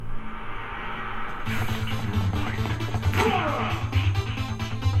We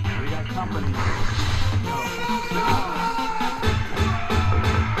got company.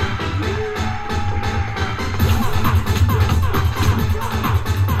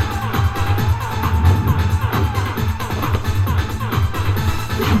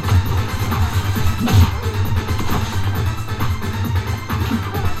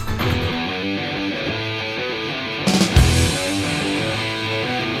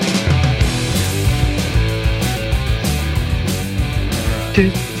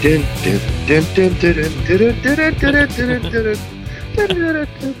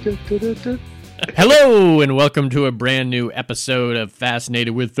 Hello and welcome to a brand new episode of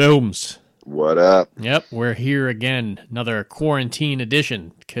Fascinated with Films. What up? Yep, we're here again, another quarantine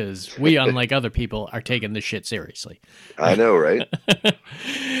edition, because we, unlike other people, are taking this shit seriously. I know, right?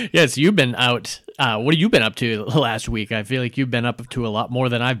 Yes, you've been out. What have you been up to last week? I feel like you've been up to a lot more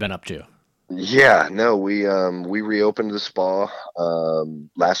than I've been up to. Yeah, no, we reopened the spa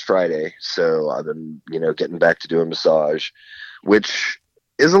last Friday, so I've been, getting back to doing massage, which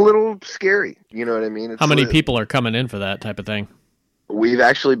is a little scary. You know what I mean? How many people are coming in for that type of thing? We've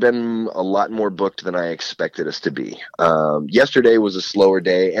actually been a lot more booked than I expected us to be. Yesterday was a slower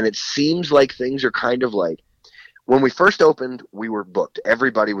day, and it seems like things are kind of like when we first opened, we were booked.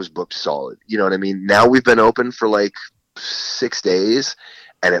 Everybody was booked solid. You know what I mean? Now we've been open for like 6 days.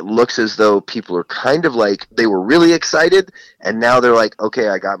 And it looks as though people are kind of like, they were really excited, and now they're like, okay,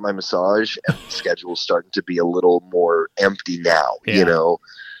 I got my massage, and the schedule's starting to be a little more empty now, Yeah.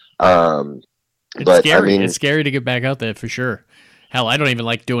 It's But scary. I mean, It's scary to get back out there for sure. Hell, I don't even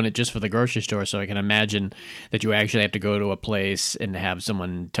like doing it just for the grocery store, so I can imagine that you actually have to go to a place and have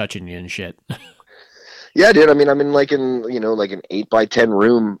someone touching you and shit. yeah, dude. I mean, I'm in like an 8x10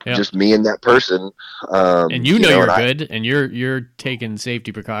 room, Yeah. just me and that person. And you're and good, and you're taking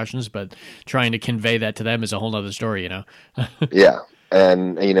safety precautions, but trying to convey that to them is a whole other story, Yeah,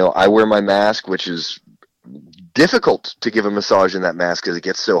 and I wear my mask, which is difficult to give a massage in that mask because it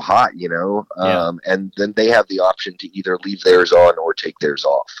gets so hot, Yeah. And then they have the option to either leave theirs on or take theirs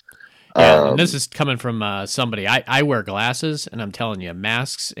off. Yeah, and this is coming from somebody. I wear glasses, and I'm telling you,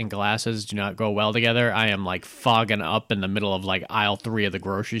 masks and glasses do not go well together. I am like fogging up in the middle of like aisle 3 of the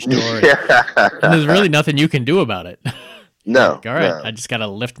grocery store, and there's really nothing you can do about it. No, Like, all right, no. I just got to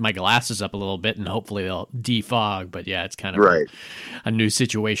lift my glasses up a little bit, and hopefully they'll defog. But yeah, it's kind of Right. a new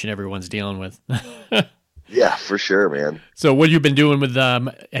situation everyone's dealing with. Yeah, for sure, man. So what have you been doing with,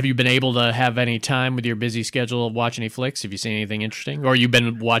 have you been able to have any time with your busy schedule of watch any flicks? Have you seen anything interesting? Or you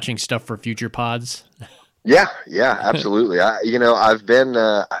been watching stuff for future pods? Yeah, absolutely. I've been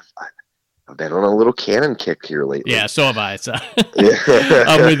on a little Canon kick here lately. Yeah, so have I. So Yeah.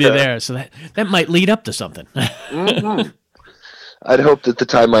 I'm with you there. So that might lead up to something. Mhm. I'd hope that the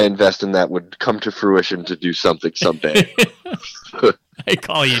time I invest in that would come to fruition to do something someday. I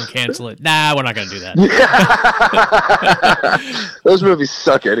call you and cancel it. Nah, we're not going to do that. Those movies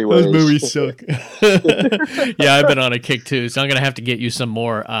suck anyway. Those movies suck. Yeah, I've been on a kick too, so I'm gonna have to get you some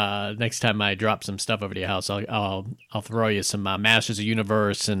more next time I drop some stuff over to your house. I'll throw you some Masters of the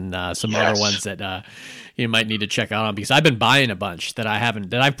Universe and some other ones that you might need to check out on, because I've been buying a bunch that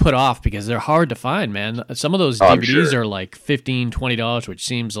I've put off because they're hard to find, man. Some of those DVDs are like $15-$20, which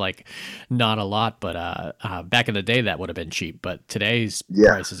seems like not a lot, but back in the day that would have been cheap. But today's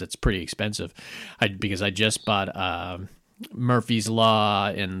prices, it's pretty expensive. Because I just bought Murphy's Law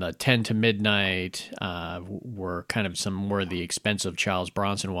and the 10 to Midnight were the expensive Charles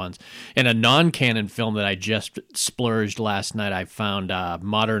Bronson ones. And a non-canon film that I just splurged last night, I found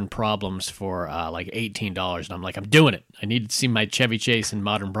Modern Problems for like $18. And I'm like, I'm doing it. I need to see my Chevy Chase in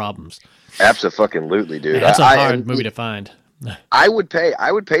Modern Problems. Absolutely, dude. Man, that's a hard movie to find. I would pay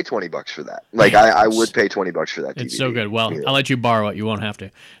 $20 for that. Like I would pay $20 for that DVD. It's so good. Well, I'll let you borrow it. You won't have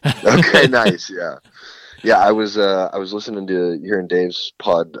to. Okay, nice. Yeah. Yeah, I was listening to hearing Dave's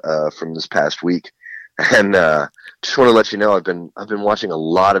pod from this past week, and just want to let you know I've been watching a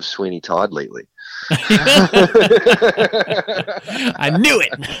lot of Sweeney Todd lately. I knew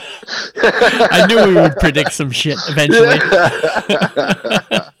it. I knew we would predict some shit eventually.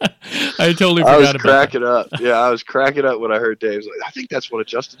 I totally forgot about I was cracking up. Yeah, I was cracking up when I heard Dave's like, I think that's one of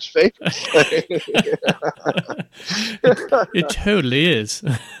Justin's favorites. It totally is.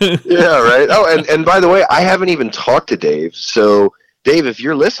 Yeah, right. Oh, and by the way, I haven't even talked to Dave. So, Dave, if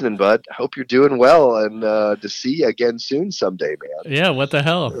you're listening, bud, I hope you're doing well, and to see you again soon someday, man. Yeah, what the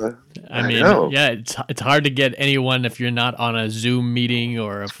hell? I mean, know. yeah, it's hard to get anyone if you're not on a Zoom meeting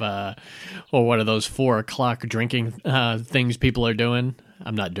or if or one of those 4 o'clock drinking things people are doing.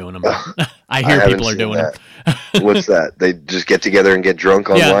 I'm not doing them. I hear haven't people are seen doing that. it. What's that? They just get together and get drunk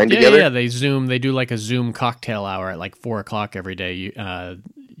online together? Yeah. They do like a Zoom cocktail hour at like 4:00 every day.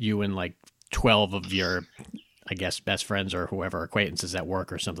 You and like 12 of your, I guess, best friends or whoever, acquaintances at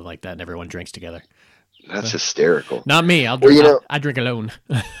work or something like that, and everyone drinks together. That's hysterical. Not me. I'll Well, drink. I drink alone.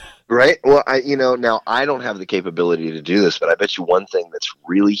 Right? Well, now I don't have the capability to do this, but I bet you one thing that's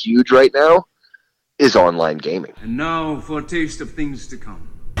really huge right now is online gaming. And now for a taste of things to come.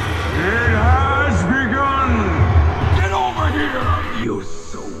 It has begun! Get over here! Your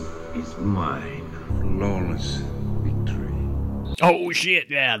soul is mine. Flawless victory. Oh shit!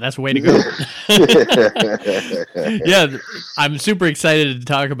 Yeah, that's the way to go. Yeah, I'm super excited to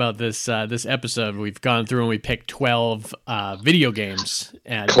talk about this episode. We've gone through and we picked 12 video games.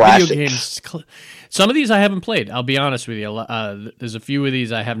 And Classics. Video games. Some of these I haven't played. I'll be honest with you. There's a few of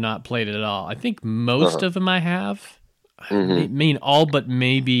these I have not played at all. I think most of them I have. Mm-hmm. I mean, all but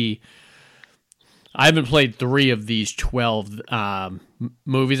maybe. I haven't played 3 of these 12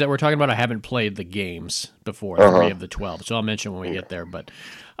 movies that we're talking about. I haven't played the games before, 3 of the 12. So I'll mention when we get there. But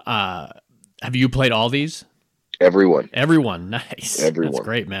have you played all these? Everyone. Nice. Everyone. That's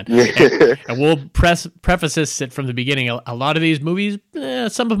great, man. And we'll preface this from the beginning. A lot of these movies,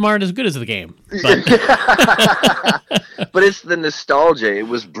 some of them aren't as good as the game. But But it's the nostalgia. It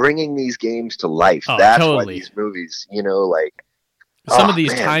was bringing these games to life. Oh, That's totally. why these movies, like... some Oh, of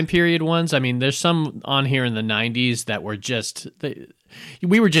these man. time period ones, I mean, there's some on here in the 90s that were just...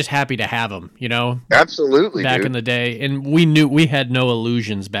 we were just happy to have them, Absolutely, back dude. in the day, and we had no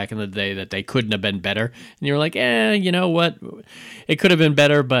illusions back in the day that they couldn't have been better. And you were like, you know what? It could have been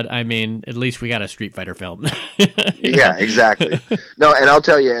better, but I mean, at least we got a Street Fighter film. Yeah, exactly. No, and I'll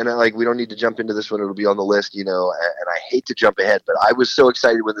tell you, and we don't need to jump into this one. It'll be on the list, and I hate to jump ahead, but I was so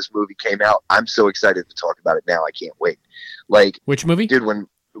excited when this movie came out. I'm so excited to talk about it now. I can't wait. Like, Which movie? dude, when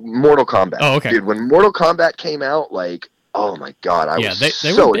Mortal Kombat. Oh, okay. Dude, when Mortal Kombat came out, like, oh my God, I was they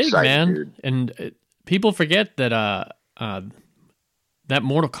so were big, excited, man. dude. And people forget that that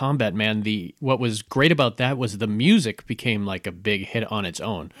Mortal Kombat, man. What was great about that was the music became like a big hit on its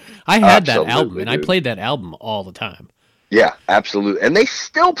own. I had that Absolutely, album, and I dude. played that album all the time. Yeah, absolutely. And they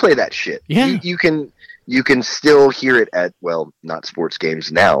still play that shit. Yeah. You can still hear it at, well, not sports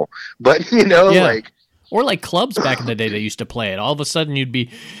games now, but Yeah. like, Or like clubs back in the day, they used to play it. All of a sudden, there'd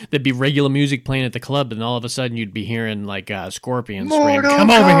be regular music playing at the club, and all of a sudden, you'd be hearing like Scorpion scream, Mortal "Come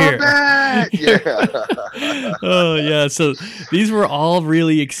over here!" Kombat! Yeah. Oh yeah, so these were all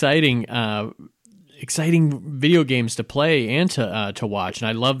really exciting video games to play and to watch, and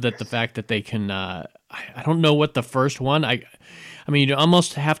I love that the fact that they can. I don't know what the first one. I mean, you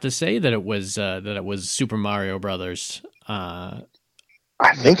almost have to say that it was Super Mario Brothers. I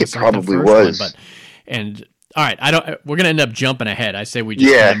think it It's like the probably first was. one, and all right, we're gonna end up jumping ahead. I say we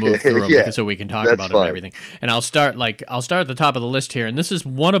just Yeah, kind of move through them yeah, so we can talk that's about them and fine. everything. And I'll start at the top of the list here, and this is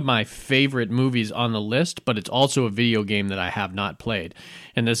one of my favorite movies on the list, but it's also a video game that I have not played.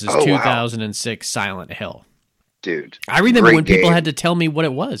 And this is Oh, wow. 2006 Silent Hill. Dude. I remember Great when people game. had to tell me what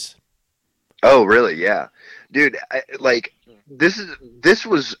it was. Oh, really? Yeah. Dude, this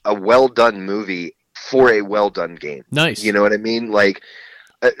was a well done movie for a well done game. Nice. You know what I mean? Like,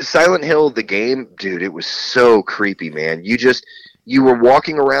 Silent Hill, the game, dude, it was so creepy, man. You were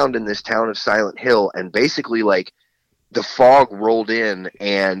walking around in this town of Silent Hill, and basically, like, the fog rolled in,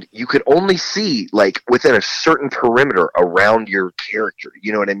 and you could only see, like, within a certain perimeter around your character.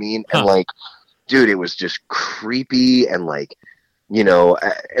 You know what I mean? Huh. And, like, dude, it was just creepy, and, like,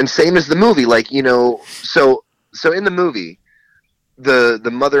 and same as the movie, like, so in the movie, the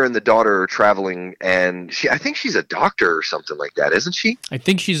mother and the daughter are traveling, and I think she's a doctor or something like that, isn't she? I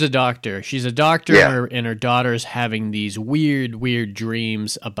think she's a doctor. She's a doctor, Yeah. and her daughter's having these weird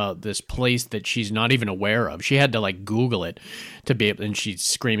dreams about this place that she's not even aware of. She had to like Google it to be able, and she's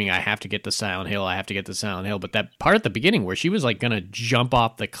screaming, "I have to get to Silent Hill! I have to get to Silent Hill!" But that part at the beginning where she was like gonna jump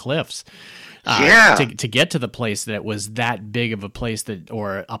off the cliffs. Yeah. To get to the place that was that big of a place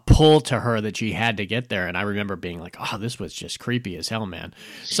or a pull to her that she had to get there. And I remember being like, oh, this was just creepy as hell, man.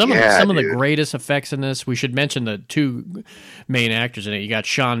 Some of the dude. greatest effects in this, we should mention the 2 main actors in it. You got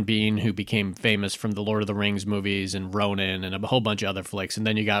Sean Bean, who became famous from the Lord of the Rings movies and Ronin and a whole bunch of other flicks. And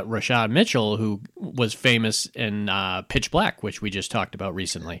then you got Rashad Mitchell, who was famous in Pitch Black, which we just talked about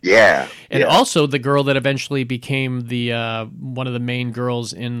recently. Yeah. And yeah. also the girl that eventually became the one of the main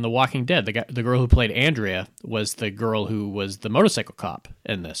girls in The Walking Dead. The girl who played Andrea was the girl who was the motorcycle cop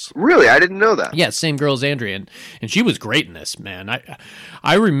in this. Really? I didn't know that. Yeah, same girl as Andrea, and she was great in this, man.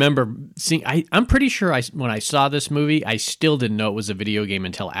 I remember seeing. I'm pretty sure when I saw this movie, I still didn't know it was a video game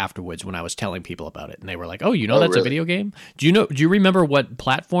until afterwards when I was telling people about it, and they were like, "Oh, that's really? a video game? Do you remember what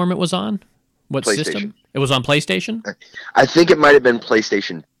platform it was on?" What PlayStation. system? It was on PlayStation? I think it might have been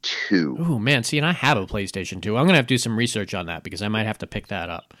PlayStation 2. Oh, man. See, and I have a PlayStation 2. I'm going to have to do some research on that because I might have to pick that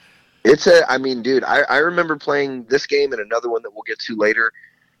up. I mean, dude, I remember playing this game and another one that we'll get to later.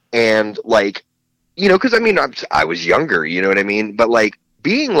 And, like, you know, because, I mean, I was younger, you know what I mean? But, like,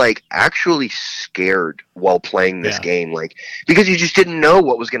 being, like, actually scared while playing this game, like, because you just didn't know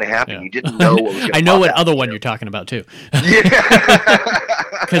what was going to happen. Yeah. You didn't know what was going to happen. I know what other one you're talking about, too. Yeah.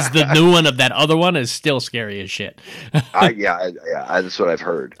 Because the new one of that other one is still scary as shit. Yeah, that's what I've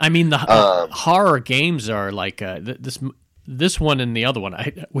heard. I mean, the horror games are like this one and the other one.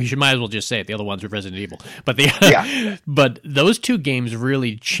 We might as well just say it. The other one's Resident Evil, but but those two games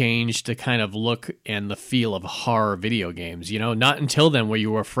really changed the kind of look and the feel of horror video games. You know, not until then were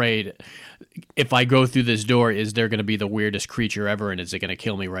you afraid, if I go through this door, is there going to be the weirdest creature ever, and is it going to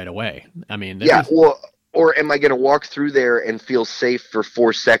kill me right away? I mean, or am I going to walk through there and feel safe for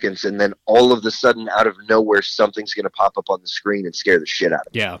 4 seconds, and then all of a sudden, out of nowhere, something's going to pop up on the screen and scare the shit out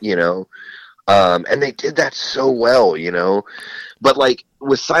of me? Yeah, you know. And they did that so well, you know. But like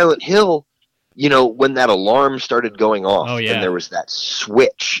with Silent Hill, you know, when that alarm started going off, and there was that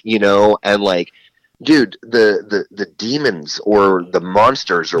switch, you know, and like, dude, the demons or the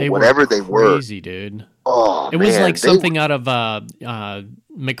monsters or whatever they were, crazy, dude. Oh, it was like something out of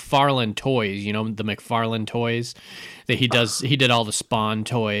McFarlane Toys, you know, the McFarlane Toys that he did all the Spawn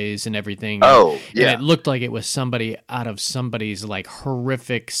toys and everything. Oh, yeah. And it looked like it was somebody out of somebody's like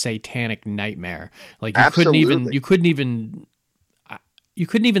horrific satanic nightmare. Like you couldn't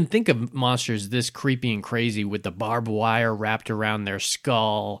even think of monsters this creepy and crazy with the barbed wire wrapped around their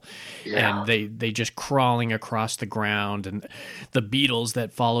skull, and they just crawling across the ground, and the beetles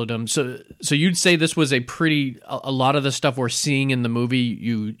that followed them. So you'd say this was a lot of the stuff we're seeing in the movie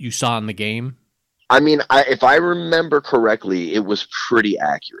you saw in the game? I mean, if I remember correctly, it was pretty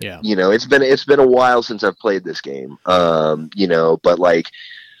accurate. Yeah. You know, it's been a while since I've played this game. You know, but like,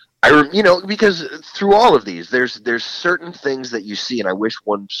 because through all of these, there's certain things that you see, and I wish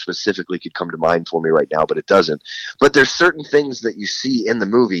one specifically could come to mind for me right now, but it doesn't. But there's certain things that you see in the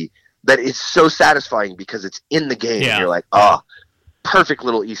movie that it's so satisfying because it's in the game, and you're like, perfect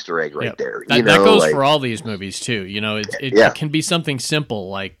little Easter egg right there. That goes for all these movies too. You know, it can be something simple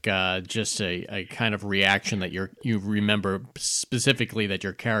like just a kind of reaction that you remember specifically that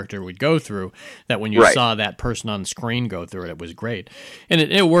your character would go through. That when you saw that person on screen go through it was great, and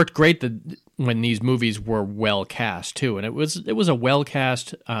it worked great when these movies were well cast too. And it was a well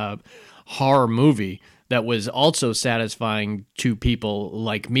cast horror movie that was also satisfying to people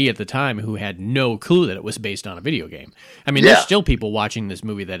like me at the time who had no clue that it was based on a video game. I mean, there's still people watching this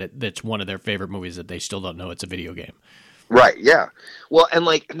movie that's one of their favorite movies that they still don't know it's a video game. Right. Yeah. Well, and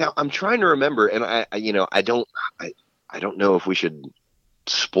like now I'm trying to remember, and I don't know if we should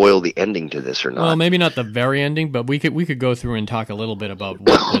spoil the ending to this or not. Well, maybe not the very ending, but we could go through and talk a little bit about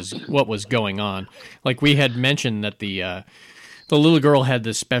what was going on. Like we had mentioned that the little girl had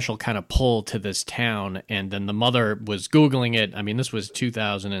this special kind of pull to this town, and then the mother was Googling it. I mean, this was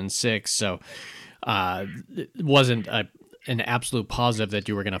 2006, so it wasn't an absolute positive that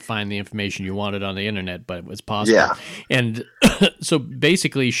you were going to find the information you wanted on the internet, but it was possible. Yeah. And so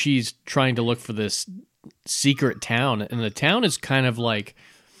basically she's trying to look for this secret town, and the town is kind of like,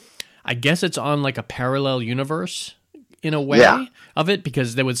 I guess it's on like a parallel universe in a way of it,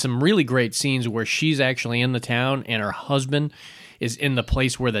 because there was some really great scenes where she's actually in the town and her husband is in the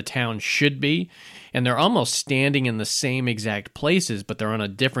place where the town should be, and they're almost standing in the same exact places, but they're on a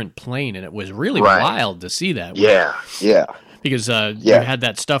different plane, and it was really wild to see that. Yeah. Because you had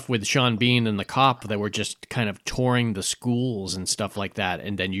that stuff with Sean Bean and the cop that were just kind of touring the schools and stuff like that,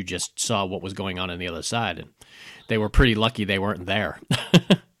 and then you just saw what was going on the other side, and they were pretty lucky they weren't there.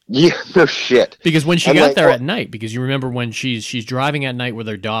 Yeah, no shit. Because when she got there at night, because you remember when she's driving at night with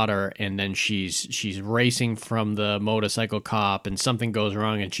her daughter, and then she's racing from the motorcycle cop, and something goes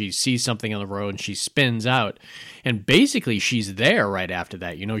wrong, and she sees something on the road, and she spins out, and basically she's there right after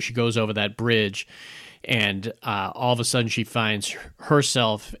that. You know, she goes over that bridge, and all of a sudden she finds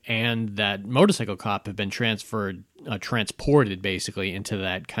herself and that motorcycle cop have been transported basically into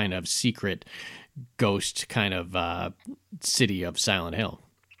that kind of secret ghost kind of city of Silent Hill.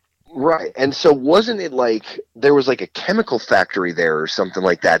 Right. And so wasn't it like there was like a chemical factory there or something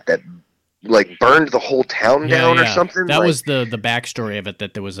like that like burned the whole town down or something? That was the backstory of it,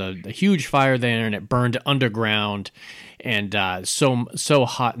 that there was a huge fire there and it burned underground, and so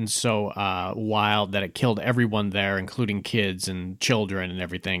hot and so wild that it killed everyone there, including kids and children and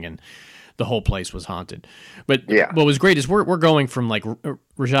everything, and the whole place was haunted. But what was great is we're going from like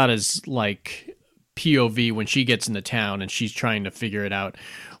Rajada's like POV when she gets into town and she's trying to figure it out.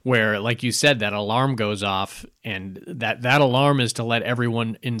 where, like you said, that alarm goes off, and that alarm is to let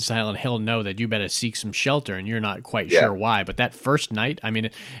everyone in Silent Hill know that you better seek some shelter, and you're not quite sure why. But that first night, I mean,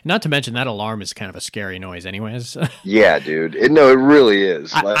 not to mention that alarm is kind of a scary noise anyways. Yeah, dude. It really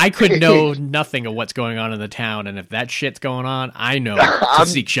is. I could know nothing of what's going on in the town, and if that shit's going on, I know to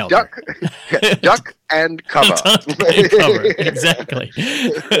seek shelter. Duck and cover. Exactly.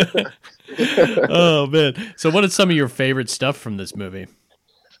 Oh, man. So what is some of your favorite stuff from this movie?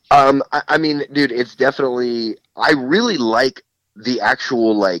 I mean, dude, it's definitely, I really like the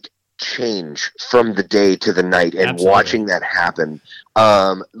actual, like, change from the day to the night and watching that happen.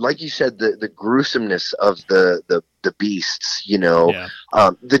 Like you said, the gruesomeness of the beasts, you know,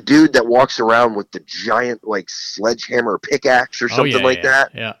 the dude that walks around with the giant, like, sledgehammer pickaxe or something like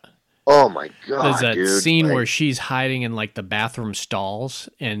that. Yeah. Oh my God! There's that dude. scene where she's hiding in like the bathroom stalls,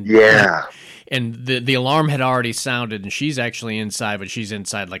 and and the alarm had already sounded, and she's actually inside, but she's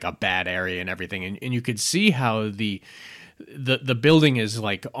inside like a bad area and everything, and you could see how the building is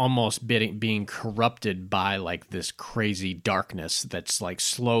like almost being corrupted by like this crazy darkness that's like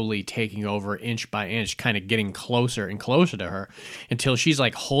slowly taking over inch by inch, kind of getting closer and closer to her until she's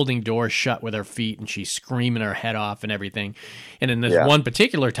like holding doors shut with her feet and she's screaming her head off and everything. And in this one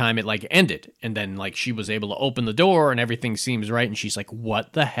particular time, it like ended, and then like she was able to open the door and everything seems right, and she's like,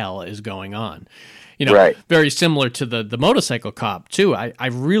 what the hell is going on? You know, very similar to the motorcycle cop, too. I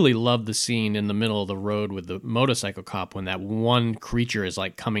really love the scene in the middle of the road with the motorcycle cop when that one creature is,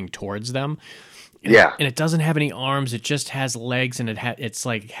 like, coming towards them. And and it doesn't have any arms. It just has legs, and it's,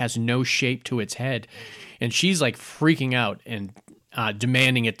 like, has no shape to its head. And she's, like, freaking out and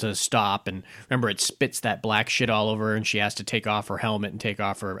demanding it to stop. And remember, it spits that black shit all over her, and she has to take off her helmet and take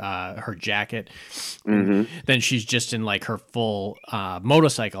off her jacket. Mm-hmm. Then she's just in like her full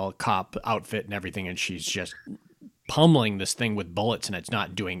motorcycle cop outfit and everything, and she's just pummeling this thing with bullets, and it's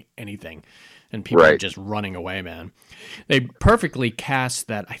not doing anything. And people are just running away, man. They perfectly cast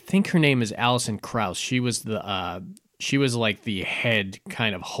that. I think her name is Alison Krauss. She was like the head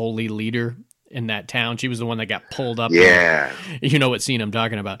kind of holy leader in that town. She was the one that got pulled up. Yeah. You know what scene I'm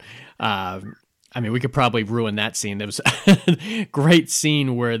talking about. I mean, we could probably ruin that scene. There was a great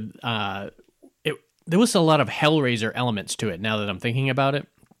scene where there was a lot of Hellraiser elements to it, now that I'm thinking about it.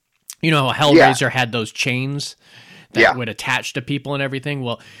 You know how Hellraiser had those chains that would attach to people and everything?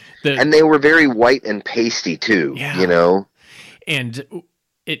 Well, and they were very white and pasty, too, you know? And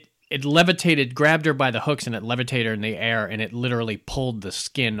it levitated, grabbed her by the hooks, and it levitated her in the air, and it literally pulled the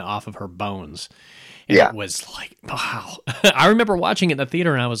skin off of her bones. And it was like, wow. I remember watching it in the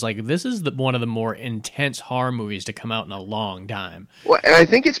theater, and I was like, this is one of the more intense horror movies to come out in a long time. Well, and I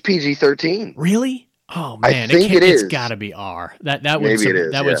think it's PG-13. Really? Oh, man. It's got to be R. That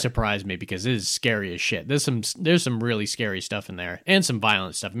would surprise me, because it is scary as shit. There's some really scary stuff in there, and some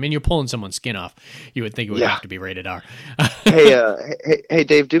violent stuff. I mean, you're pulling someone's skin off. You would think it would have to be rated R. Hey,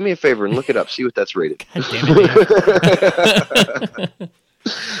 Dave, do me a favor and look it up. See what that's rated. God damn it, Dave.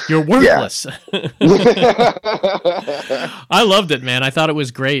 You're worthless. I loved it, man. I thought it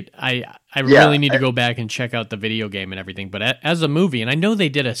was great. I really need to go back and check out the video game and everything. But as a movie, and I know they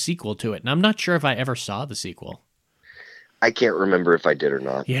did a sequel to it, and I'm not sure if I ever saw the sequel. I can't remember if I did or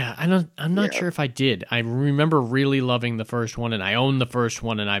not. Yeah, I'm not sure if I did. I remember really loving the first one, and I own the first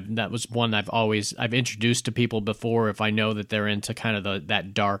one, and that was one I've introduced to people before if I know that they're into kind of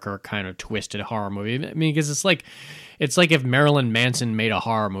that darker kind of twisted horror movie. I mean, because it's like if Marilyn Manson made a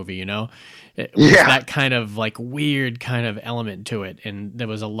horror movie, you know? It was that kind of like weird kind of element to it. And there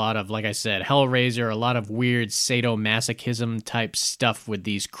was a lot of, like I said, Hellraiser, a lot of weird sadomasochism type stuff with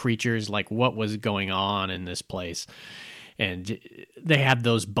these creatures, like what was going on in this place. And they had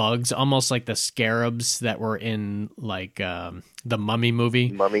those bugs, almost like the scarabs that were in like the Mummy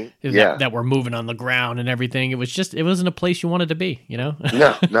movie. That were moving on the ground and everything. It wasn't a place you wanted to be, you know?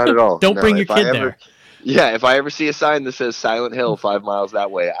 No, not at all. Don't bring your kid there. Yeah, if I ever see a sign that says Silent Hill 5 miles that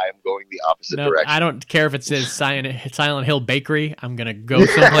way, I am going the opposite direction. I don't care if it says Silent Hill Bakery. I'm going to go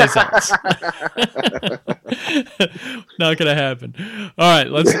someplace else. Not going to happen. All right,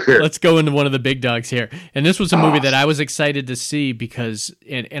 let's go into one of the big dogs here. And this was a movie that I was excited to see because,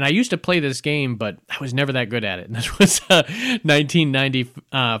 and I used to play this game, but I was never that good at it. And this was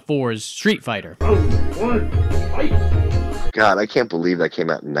 1994's Street Fighter. God, I can't believe that came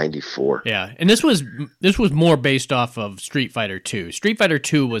out in 94. Yeah, and this was more based off of Street Fighter 2. Street Fighter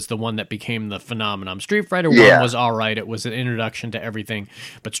 2 was the one that became the phenomenon. Street Fighter 1 was all right. It was an introduction to everything.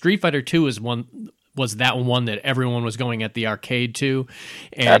 But Street Fighter 2 is one was that one that everyone was going at the arcade to.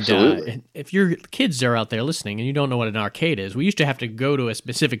 And Absolutely. if your kids are out there listening and you don't know what an arcade is, we used to have to go to a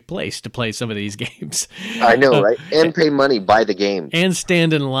specific place to play some of these games. I know, right? And pay money, buy the game. And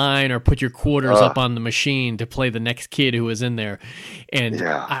stand in line or put your quarters up on the machine to play the next kid who was in there. And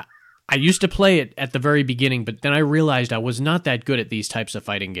I used to play it at the very beginning, but then I realized I was not that good at these types of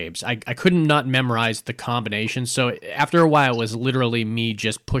fighting games. I couldn't not memorize the combinations, so after a while it was literally me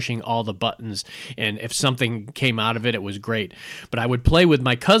just pushing all the buttons, and if something came out of it, it was great. But I would play with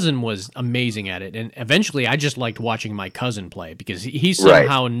my cousin, was amazing at it, and eventually I just liked watching my cousin play, because he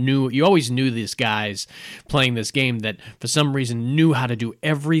somehow knew, you always knew these guys playing this game that for some reason knew how to do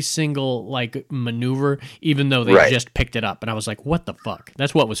every single like maneuver, even though they just picked it up, and I was like, what the fuck?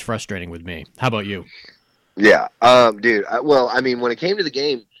 That's what was frustrating with me. How about you? Yeah, dude. Well, I mean, when it came to the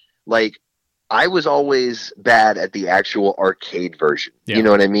game, like, I was always bad at the actual arcade version. Yeah. You know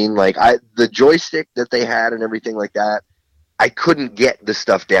what I mean? Like, the joystick that they had and everything like that, I couldn't get the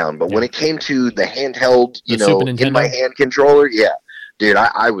stuff down. But when it came to the handheld, in my hand controller, dude,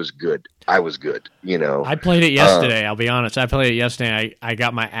 I was good. I was good, I played it yesterday, I'll be honest. I played it yesterday. I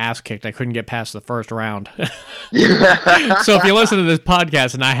got my ass kicked. I couldn't get past the first round. So if you listen to this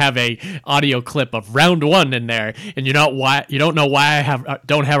podcast and I have a audio clip of round 1 in there, and you don't know why I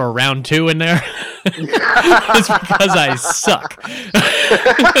don't have a round 2 in there, it's because I suck.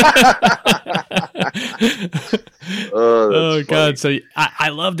 Oh God! So I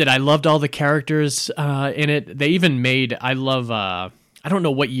loved it. I loved all the characters in it. They even made. I don't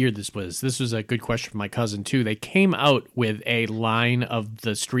know what year this was. This was a good question from my cousin, too. They came out with a line of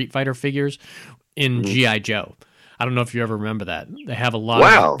the Street Fighter figures in G.I. Joe. I don't know if you ever remember that. They have a lot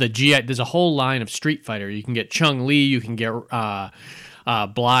of the G.I. There's a whole line of Street Fighter. You can get Chun-Li, you can get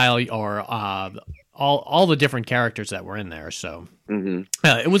Bly, or all the different characters that were in there. So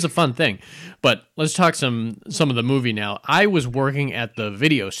it was a fun thing. But let's talk some of the movie now. I was working at the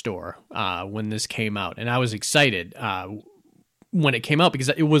video store when this came out, and I was excited when it came out, because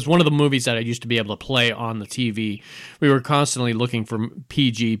it was one of the movies that I used to be able to play on the TV. We were constantly looking for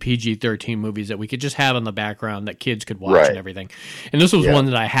PG-13 movies that we could just have in the background that kids could watch and everything. And this was one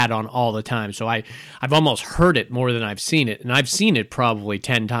that I had on all the time. So I've almost heard it more than I've seen it. And I've seen it probably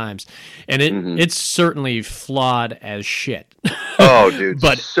 10 times. And it's certainly flawed as shit. Oh, dude.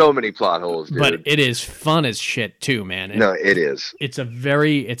 But so many plot holes, dude. But it is fun as shit too, man. No, it is.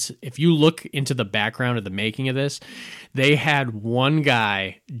 If you look into the background of the making of this, they had one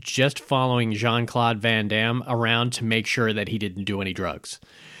guy just following Jean-Claude Van Damme around to make sure that he didn't do any drugs.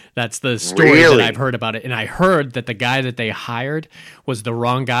 That's the story that I've heard about it. And I heard that the guy that they hired was the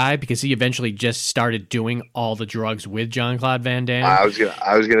wrong guy, because he eventually just started doing all the drugs with Jean-Claude Van Damme. I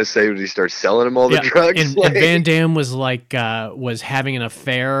was gonna say, did he start selling him all the drugs? And Van Damme was was having an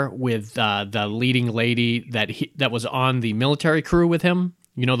affair with the leading lady that was on the military crew with him.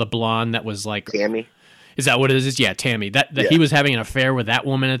 You know, the blonde that was like Tammy. Is that what it is? Yeah, Tammy. That he was having an affair with that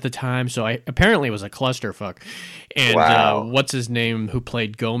woman at the time. So apparently it was a clusterfuck. And what's his name? Who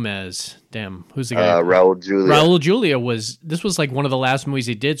played Gomez? Damn, who's the guy? Raul Julia. Raul Julia this was like one of the last movies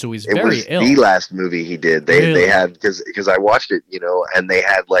he did. So he's very ill. It was the last movie he did. They had, because I watched it, and they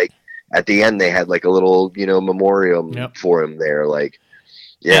had like at the end they had like a little memoriam for him there, like.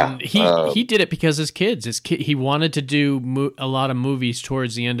 Yeah, and he did it because he wanted to do a lot of movies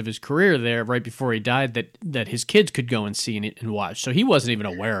towards the end of his career there, right before he died, that his kids could go and see and watch. So he wasn't even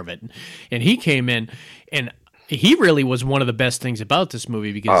aware of it, and he came in, and he really was one of the best things about this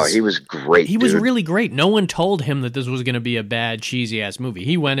movie, because he was great. He was really great. No one told him that this was going to be a bad, cheesy ass movie.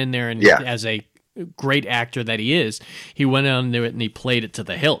 He went in there and as a great actor that he is, he went on there and he played it to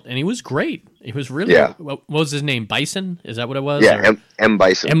the hilt, and he was great. He was really what was his name? Bison? Is that what it was? Yeah, M.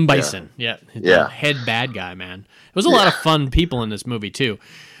 Bison. M. Bison. Yeah. The head bad guy, man. It was a lot of fun people in this movie too.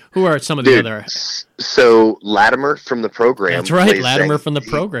 Who are some of the other? So Latimer from the program. That's right, Latimer from the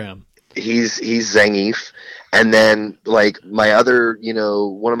program. He's Zangief, and then like my other,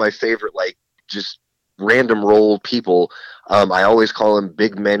 one of my favorite like just random role people. I always call him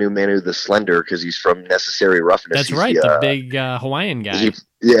Big Manu the Slender, because he's from Necessary Roughness. That's right, the big Hawaiian guy.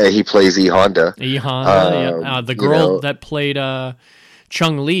 He plays E Honda. The girl that played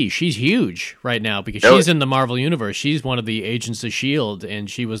Chun-Li, she's huge right now, because she's in the Marvel Universe. She's one of the agents of S.H.I.E.L.D., and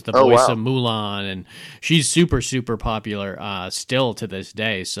she was the voice of Mulan, and she's super, super popular still to this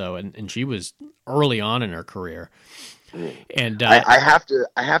day. So, and she was early on in her career. And I have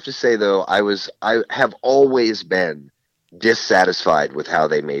to say though, I have always been dissatisfied with how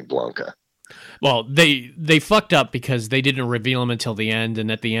they made Blanca. Well, they fucked up because they didn't reveal him until the end,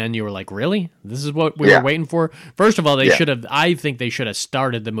 and at the end you were like, really? This is what we were waiting for? First of all, I think they should have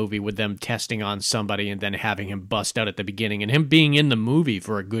started the movie with them testing on somebody and then having him bust out at the beginning and him being in the movie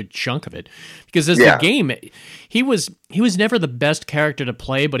for a good chunk of it. Because as the game, he was never the best character to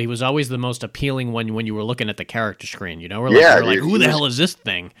play, but he was always the most appealing one when you were looking at the character screen, you know? We're like, who the hell is this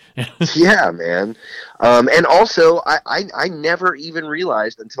thing? Yeah, man. And also, I never even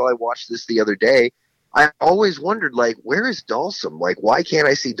realized until I watched this the other day. I always wondered, like, where is Dalsum? Like, why can't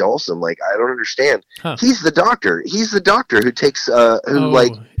I see Dalsum? Like, I don't understand. Huh. He's the doctor. He's the doctor who takes,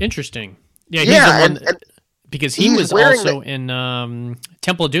 interesting. Yeah, he's the one, because he was also in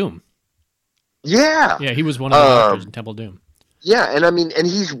Temple of Doom. Yeah. Yeah, he was one of the doctors in Temple of Doom. Yeah, and I mean, and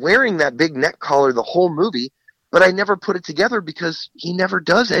he's wearing that big neck collar the whole movie, but I never put it together because he never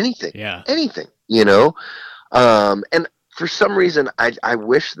does anything. Yeah. Anything, you know? And for some reason, I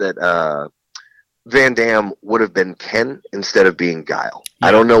wish that Van Damme would have been Ken instead of being Guile. Yeah.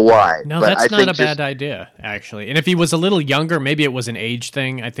 I don't know why. No, that's not a bad idea, actually. And if he was a little younger, maybe it was an age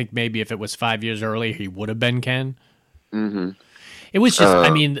thing. I think maybe if it was 5 years earlier, he would have been Ken. Mm-hmm. It was just, I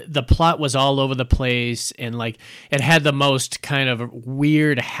mean, the plot was all over the place, and like it had the most kind of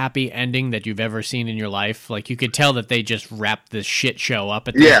weird, happy ending that you've ever seen in your life. Like you could tell that they just wrapped this shit show up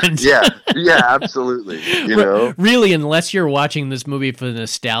at the end. Yeah, absolutely. You know, really, unless you're watching this movie for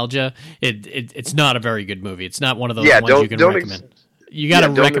nostalgia, it's not a very good movie. It's not one of those ones you can recommend. You got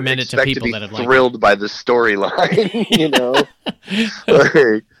to recommend it to people that have thrilled by the storyline. You know,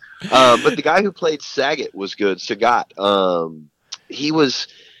 but the guy who played Sagat was good. Sagat. I'm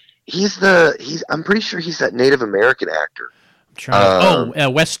pretty sure he's that Native American actor.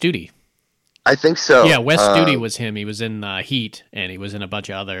 Wes Studi. I think so. Yeah, Wes Studi was him. He was in Heat, and he was in a bunch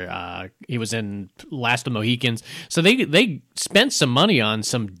of other. He was in Last of the Mohicans. So they spent some money on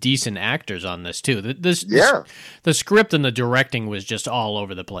some decent actors on this too. The script and the directing was just all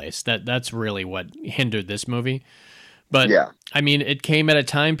over the place. That's really what hindered this movie. But, I mean, it came at a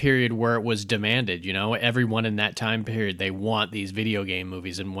time period where it was demanded, you know? Everyone in that time period, they want these video game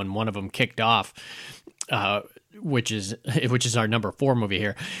movies. And when one of them kicked off, which is our number 4 movie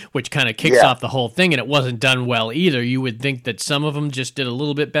here, which kind of kicks off the whole thing, and it wasn't done well either, you would think that some of them just did a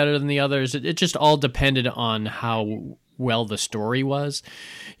little bit better than the others. It just all depended on how well the story was.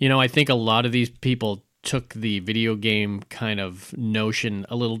 You know, I think a lot of these people took the video game kind of notion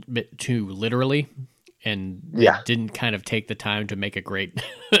a little bit too literally. And didn't kind of take the time to make a great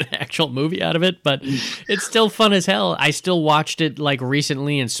actual movie out of it, but it's still fun as hell. I still watched it like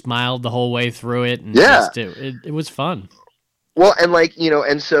recently and smiled the whole way through it, and it was fun. Well, and like, you know,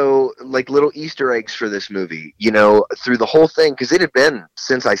 and so like little Easter eggs for this movie, you know, through the whole thing, because it had been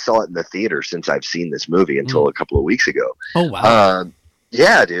since I saw it in the theater since I've seen this movie until a couple of weeks ago. Oh wow.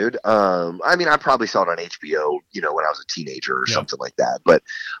 Yeah, dude. I mean, I probably saw it on HBO, you know, when I was a teenager or something like that. But,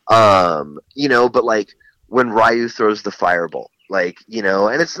 you know, but like when Ryu throws the fireball, like, you know,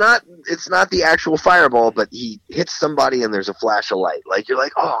 and it's not the actual fireball, but he hits somebody and there's a flash of light. Like, you're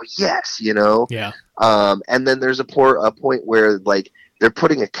like, oh, yes, you know? Yeah. And then there's a point where like they're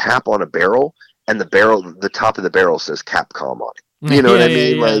putting a cap on a barrel and the top of the barrel says Capcom on it. You know what I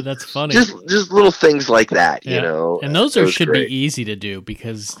mean? Yeah, like, that's funny. Just little things like that, you know. And those should be easy to do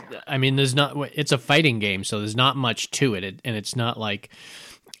because, I mean, it's a fighting game, so there's not much to it, and it's not like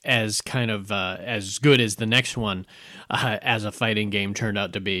as kind of as good as the next one as a fighting game turned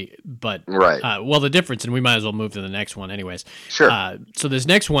out to be. But well, the difference, and we might as well move to the next one, anyways. Sure. So this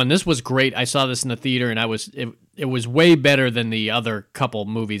next one, this was great. I saw this in the theater, and it was way better than the other couple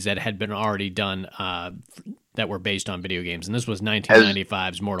movies that had been already done. That were based on video games, and this was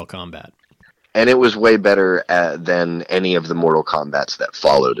 1995's Mortal Kombat. And it was way better than any of the Mortal Kombats that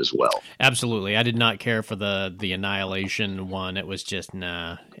followed as well. Absolutely. I did not care for the Annihilation one. It was just,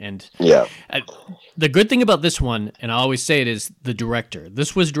 nah. And the good thing about this one, and I always say it, is the director.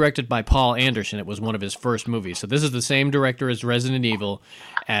 This was directed by Paul Anderson. It was one of his first movies. So this is the same director as Resident Evil,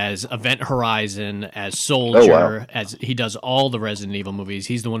 as Event Horizon, as Soldier, as he does all the Resident Evil movies.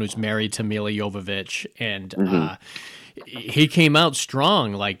 He's the one who's married to Mila Jovovich, and he came out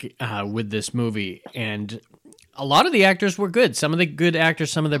strong, like with this movie, and a lot of the actors were good. Some of the good actors,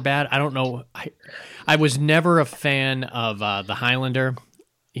 some of the bad. I don't know. I was never a fan of the Highlander.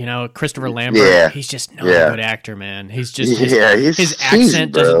 You know, Christopher Lambert, Yeah. he's just not a good actor, man. He's just his he's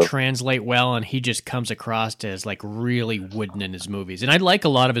accent bro. doesn't translate well, and he just comes across as like really wooden in his movies. And I like a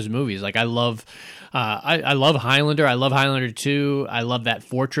lot of his movies. Like I love Highlander. I love Highlander 2. I love that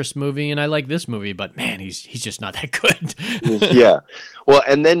Fortress movie, and I like this movie. But man, he's just not that good. Yeah. Well,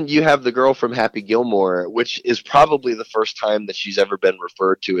 and then you have the girl from Happy Gilmore, which is probably the first time that she's ever been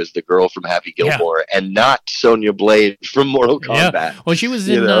referred to as the girl from Happy Gilmore, and not Sonya Blade from Mortal Kombat. Yeah. Well, she was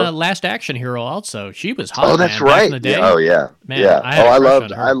in Last Action Hero also. She was hot. Oh, that's man, right. Back in the day. Yeah. Oh, yeah. Man,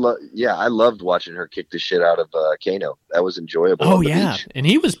 yeah. I loved watching her kick the shit out of Kano. That was enjoyable. Oh yeah, and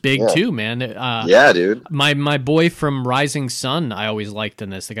he was big too, man. Yeah, dude. My boy from Rising Sun, I always liked in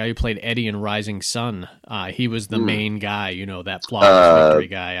this. The guy who played Eddie in Rising Sun, he was the main guy. You know, that flawless victory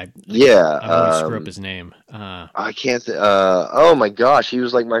guy. I always screw up his name. I can't. Oh my gosh, he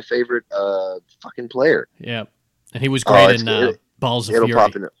was like my favorite fucking player. Yeah, and he was great in Balls of Fury.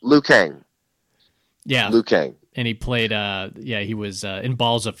 Pop in Liu Kang. Yeah, Liu Kang. And he played, he was in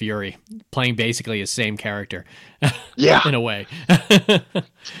Balls of Fury, playing basically his same character. Yeah. In a way.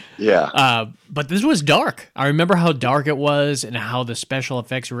 Yeah. But this was dark. I remember how dark it was and how the special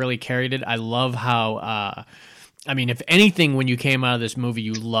effects really carried it. I love how, if anything, when you came out of this movie,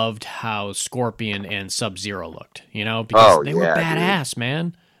 you loved how Scorpion and Sub-Zero looked, you know? Because they were badass,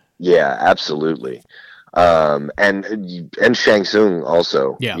 man. Yeah, absolutely. And Shang Tsung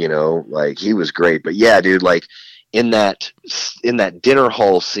also, you know, like he was great, but yeah, dude, like in that dinner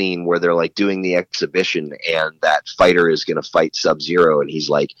hall scene where they're like doing the exhibition and that fighter is going to fight Sub-Zero and he's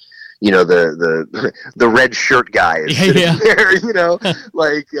like, you know, the red shirt guy is sitting there, you know,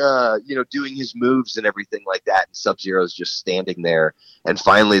 like, doing his moves and everything like that. And Sub-Zero's just standing there. And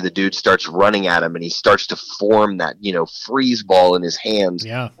finally the dude starts running at him and he starts to form that, you know, freeze ball in his hands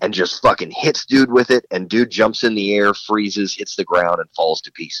and just fucking hits dude with it. And dude jumps in the air, freezes, hits the ground and falls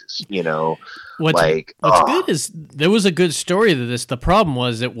to pieces, you know. What's good is there was a good story to this. The problem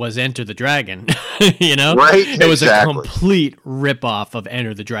was it was Enter the Dragon, you know? Right. It was a complete ripoff of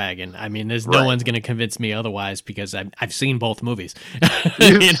Enter the Dragon. I mean, there's no one's going to convince me otherwise because I've seen both movies,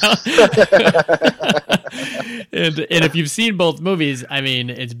 you know? and if you've seen both movies, I mean,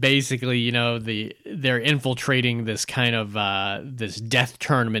 it's basically, you know, they're infiltrating this kind of this death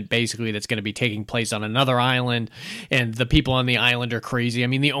tournament basically that's going to be taking place on another island, and the people on the island are crazy. I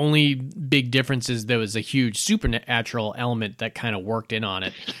mean, the only big difference is there was a huge supernatural element that kind of worked in on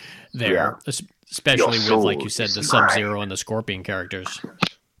it there, especially with, like you said, the Sub-Zero and the Scorpion characters.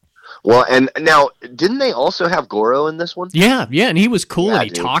 Well, and now, didn't they also have Goro in this one? Yeah, and he was cool, and he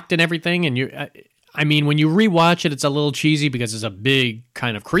talked and everything, and I mean, when you rewatch it, it's a little cheesy because it's a big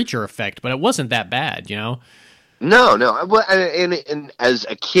kind of creature effect, but it wasn't that bad, you know? No. Well, and as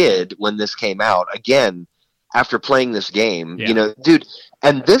a kid, when this came out, again, after playing this game, you know, dude,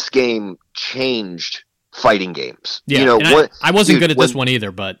 and this game changed fighting games. Yeah, you know, I wasn't good at this one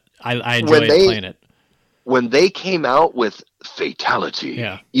either, but I enjoyed playing it. When they came out with Fatality,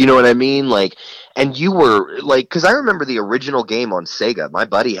 you know what I mean? Like, and you were like, because I remember the original game on Sega. My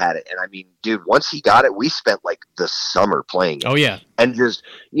buddy had it, and I mean, dude, once he got it, we spent like the summer playing it. Oh yeah, and just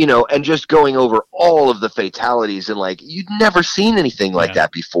just going over all of the fatalities, and like you'd never seen anything like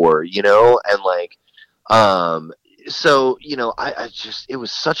that before, you know, and like, so, you know, I just, it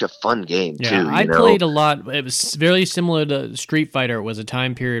was such a fun game, too. I played a lot. It was very similar to Street Fighter. It was a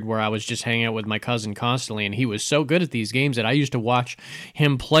time period where I was just hanging out with my cousin constantly, and he was so good at these games that I used to watch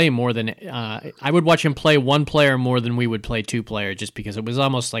him play more than, I would watch him play one player more than we would play two player, just because it was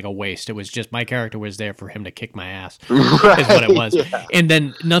almost like a waste. It was just, my character was there for him to kick my ass, is what it was. Yeah. And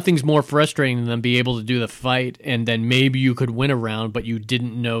then nothing's more frustrating than being able to do the fight, and then maybe you could win a round, but you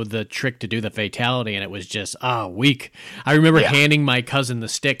didn't know the trick to do the fatality, and it was just, weak. I remember handing my cousin the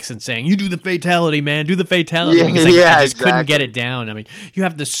sticks and saying, "You do the fatality, man. Do the fatality." Because I just couldn't get it down. I mean, you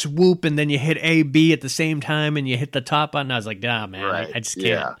have to swoop and then you hit A, B at the same time and you hit the top button. I was like, "Nah, man, I just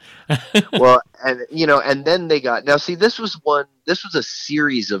can't." Well, and you know, and then they got, now see, this was a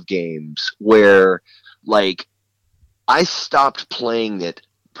series of games where, like, I stopped playing it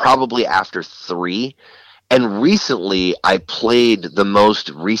probably after 3. And recently, I played the most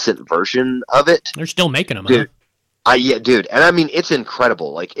recent version of it. They're still making them, dude. Yeah, dude. And I mean, it's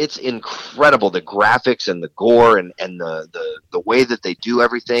incredible. Like, it's incredible. The graphics and the gore and the way that they do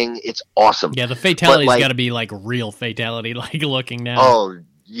everything. It's awesome. Yeah, the fatality's got to be like real fatality, like looking now. Oh,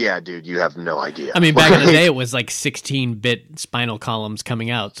 Yeah, dude, you have no idea. I mean, back in the day, it was like 16-bit spinal columns coming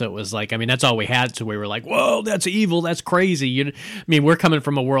out. So it was like, I mean, that's all we had. So we were like, whoa, that's evil. That's crazy. I mean, we're coming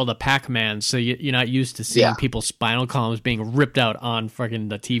from a world of Pac-Man. So you're not used to seeing people's spinal columns being ripped out on fucking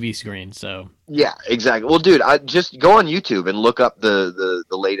the TV screen. So. Yeah, exactly. Well, dude, I just go on YouTube and look up the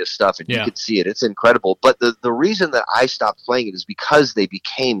latest stuff, and you can see it. It's incredible. But the reason that I stopped playing it is because they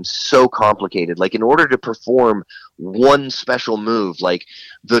became so complicated. Like, in order to perform one special move, like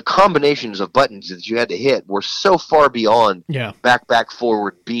the combinations of buttons that you had to hit were so far beyond back,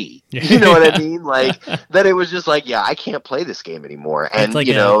 forward, B. You know what I mean? Like, that it was just like, I can't play this game anymore. And, like,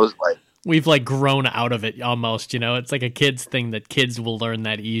 it was like, we've like grown out of it almost, it's like a kid's thing that kids will learn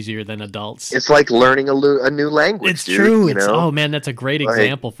that easier than adults. It's like learning a new language. It's true. Oh man, that's a great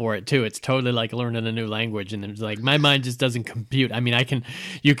example for it too. It's totally like learning a new language, and it's like my mind just doesn't compute. I mean,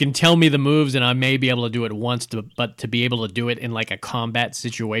 you can tell me the moves and I may be able to do it once, but to be able to do it in like a combat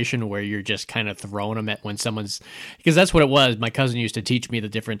situation where you're just kind of throwing them at when someone's, because that's what it was. My cousin used to teach me the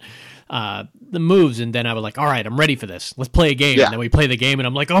different the moves, and then I was like, all right, I'm ready for this. Let's play a game. And then we play the game, and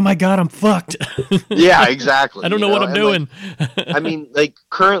I'm like, oh my God, I'm fucked. Yeah, exactly. I don't know what I'm doing. Like, I mean, like,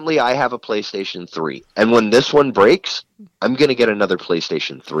 currently I have a PlayStation 3, and when this one breaks, I'm going to get another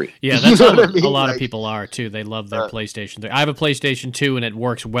PlayStation 3. Yeah, that's what a lot of people are, too. They love their PlayStation 3. I have a PlayStation 2, and it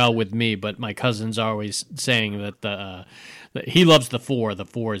works well with me, but my cousin's always saying that that he loves the 4. The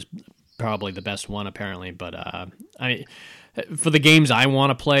 4 is probably the best one, apparently, but for the games I want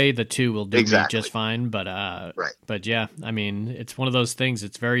to play, the 2 will do me just fine. But but yeah, I mean, it's one of those things.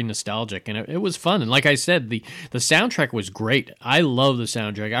 It's very nostalgic, and it was fun. And like I said, the soundtrack was great. I love the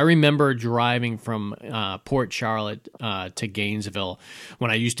soundtrack. I remember driving from Port Charlotte to Gainesville when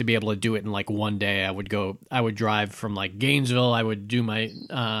I used to be able to do it in like one day. I would drive from like Gainesville. I would do my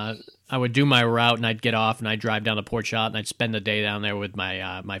route, and I'd get off, and I'd drive down to Port Charlotte, and I'd spend the day down there with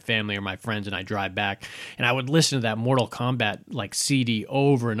my family or my friends, and I'd drive back, and I would listen to that Mortal Kombat like CD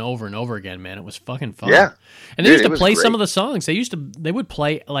over and over and over again. Man, it was fucking fun. Yeah, and they used to play some of the songs. They would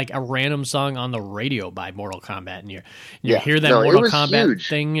play like a random song on the radio by Mortal Kombat, and you hear that Mortal Kombat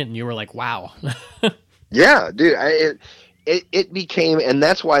thing, and you were like, wow. Yeah, dude. It became, and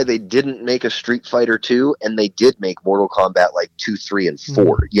that's why they didn't make a Street Fighter 2, and they did make Mortal Kombat like 2, 3, and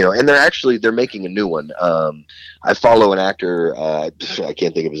 4. And they're making a new one. I follow an actor, I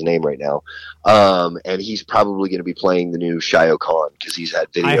can't think of his name right now, and he's probably going to be playing the new Shao Kahn because he's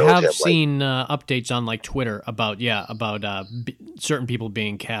had video. I have seen updates on like Twitter about certain people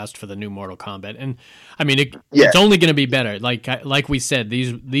being cast for the new Mortal Kombat, and I mean it's only going to be better. Like we said,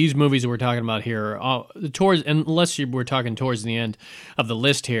 these movies that we're talking about here, unless we're talking towards the end of the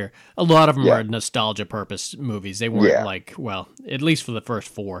list here, a lot of them are nostalgia purpose movies. They weren't at least for the first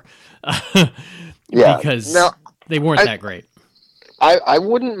 4, because they weren't that great. I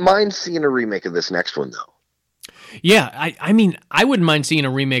wouldn't mind seeing a remake of this next one, though. Yeah, I mean, I wouldn't mind seeing a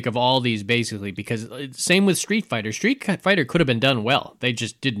remake of all these, basically, because same with Street Fighter. Street Fighter could have been done well. They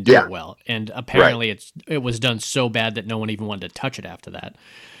just didn't do it well. And apparently it was done so bad that no one even wanted to touch it after that.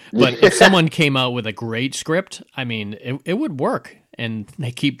 But if someone came out with a great script, I mean, it would work. And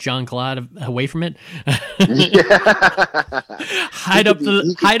they keep Jean-Claude away from it. Hide up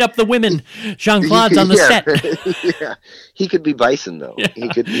the women. Jean-Claude's on the set. Yeah, he could be Bison though. Yeah. He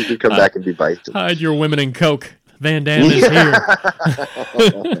could come back and be Bison. Hide your women in coke. Van Damme is here.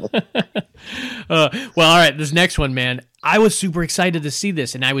 Well, all right, this next one, man. I was super excited to see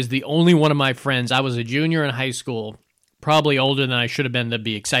this, and I was the only one of my friends. I was a junior in high school. Probably older than I should have been to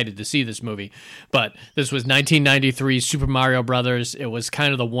be excited to see this movie. But this was 1993's Super Mario Brothers. It was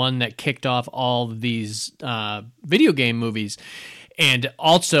kind of the one that kicked off all of these video game movies. And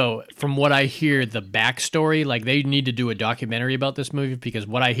also, from what I hear, the backstory, like they need to do a documentary about this movie, because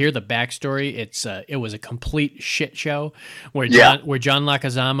what I hear, the backstory, it was a complete shit show where John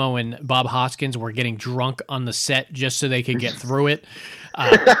Leguizamo and Bob Hoskins were getting drunk on the set just so they could get through it.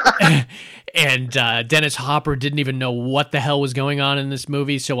 And Dennis Hopper didn't even know what the hell was going on in this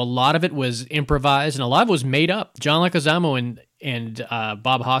movie, so a lot of it was improvised and a lot of it was made up. John Leguizamo and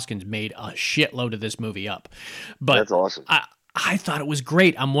Bob Hoskins made a shitload of this movie up. But that's awesome. I thought it was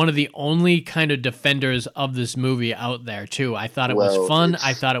great. I'm one of the only kind of defenders of this movie out there too. I thought it was fun.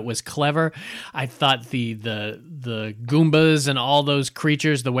 I thought it was clever. I thought the Goombas and all those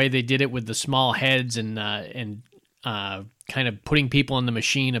creatures, the way they did it with the small heads and kind of putting people in the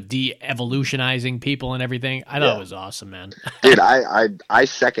machine of de-evolutionizing people and everything. I thought it was awesome, man. Dude, I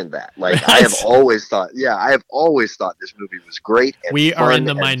second that. Like, I have always thought this movie was great. And we are in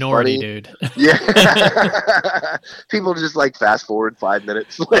the fun minority, funny. dude. Yeah. People just like fast forward 5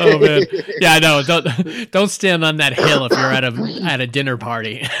 minutes. Oh man, yeah, I know. Don't stand on that hill if you're at a dinner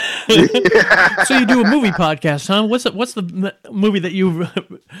party. So you do a movie podcast, huh? What's the movie that you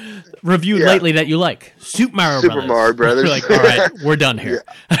reviewed lately that you like? Super Mario Brothers. We're like, all right, we're done here.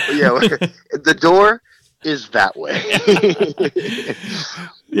 Yeah. The door is that way.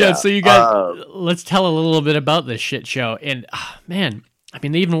 Yeah. So you guys, let's tell a little bit about this shit show. And man, I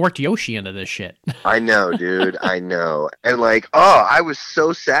mean, they even worked Yoshi into this shit. I know, dude. I know. And like, I was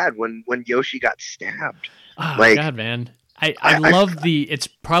so sad when Yoshi got stabbed. Oh, like, God, man. I love it's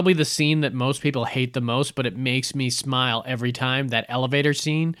probably the scene that most people hate the most, but it makes me smile every time. That elevator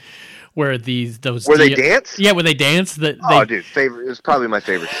scene where they dance? Yeah, where they dance. Dude, favorite. It was probably my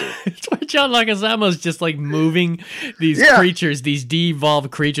favorite scene. It's where John Leguizamo's just like moving these creatures, these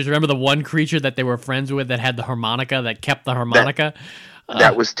de-evolved creatures. Remember the one creature that they were friends with that had the harmonica, that kept the harmonica?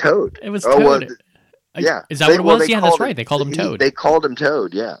 That was Toad. It was Toad. Yeah. Is that what it was? Yeah, that's right. They called him Toad. They called him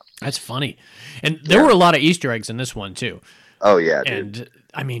Toad, yeah. That's funny. And there were a lot of Easter eggs in this one, too. Oh, yeah, dude. And,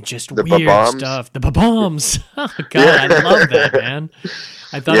 I mean, just the weird Bob-ombs. stuff. The Bob-ombs. Oh, God, I love that, man.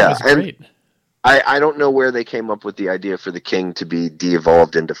 I thought it was great. I don't know where they came up with the idea for the king to be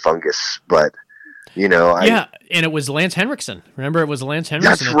de-evolved into fungus, but... and it was Lance Henriksen. Remember, it was Lance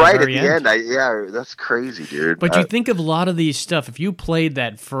Henriksen. That's right, at the end. That's crazy, dude. But you think of a lot of these stuff. If you played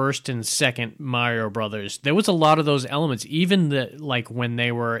that first and second Mario Brothers, there was a lot of those elements. Even when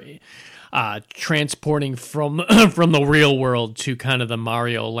they were transporting from the real world to kind of the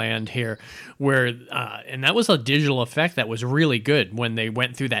Mario land here, where and that was a digital effect that was really good when they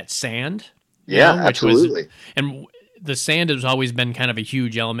went through that sand. Absolutely. And the sand has always been kind of a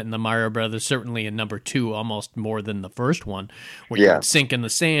huge element in the Mario Brothers, certainly in number 2, almost more than the first one, where you would sink in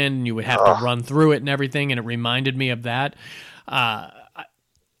the sand and you would have to run through it and everything, and it reminded me of that.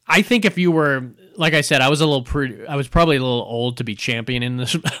 I think if you were, like I said, I was probably a little old to be champion in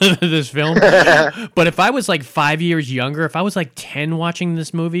this this film, but if I was like 5 years younger, if I was like 10 watching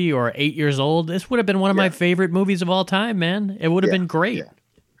this movie or 8 years old, this would have been one of my favorite movies of all time, man. It would have been great. Yeah,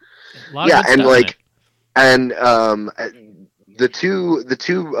 a lot of good and stuff in it. And the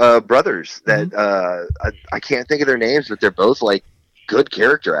two brothers that I can't think of their names, but they're both like good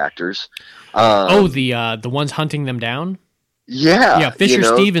character actors. The ones hunting them down. Yeah, Fisher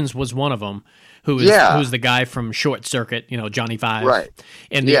Stevens was one of them. Who's the guy from Short Circuit? Johnny Five. Right.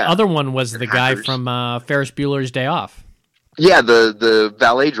 And the other one was the guy from Ferris Bueller's Day Off. Yeah, the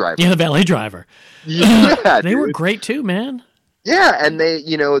valet driver. Yeah, the valet driver. Yeah, they were great too, man. Yeah, and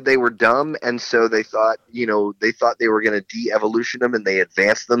they were dumb, and so they thought they were going to de-evolution them, and they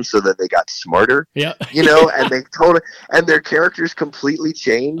advanced them so that they got smarter. Yeah, and they and their characters completely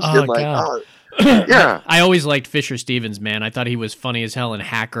changed. Oh, and like, God. Yeah. I always liked Fisher Stevens, man. I thought he was funny as hell in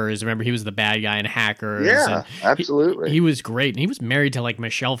Hackers. Remember, he was the bad guy in Hackers. Yeah, absolutely. He was great, and he was married to like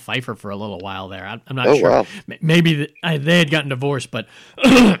Michelle Pfeiffer for a little while there. I'm not sure. Wow. Maybe they had gotten divorced, but.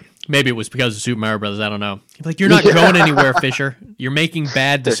 Maybe it was because of Super Mario Brothers. I don't know. He's like, you're not going anywhere, Fisher. You're making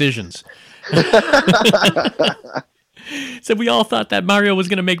bad decisions. So we all thought that Mario was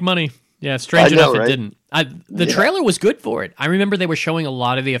going to make money. Yeah, strange enough, it didn't. The trailer was good for it. I remember they were showing a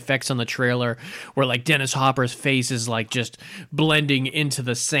lot of the effects on the trailer where like Dennis Hopper's face is like just blending into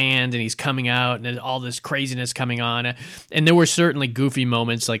the sand and he's coming out and all this craziness coming on. And there were certainly goofy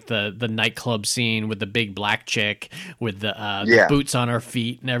moments like the nightclub scene with the big black chick with the boots on her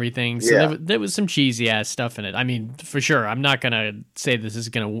feet and everything. So there was some cheesy ass stuff in it. I mean, for sure. I'm not going to say this is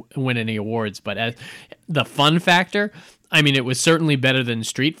going to win any awards, but the fun factor, I mean, it was certainly better than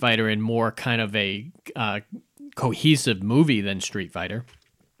Street Fighter and more kind of a cohesive movie than Street Fighter.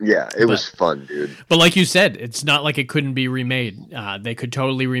 Yeah, it was fun, dude. But like you said, it's not like it couldn't be remade. They could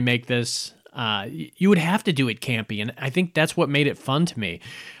totally remake this. You would have to do it campy, and I think that's what made it fun to me.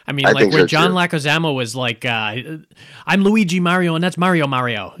 I mean, like where John Leguizamo was like, I'm Luigi Mario, and that's Mario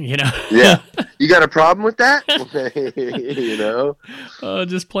Mario, Yeah. You got a problem with that?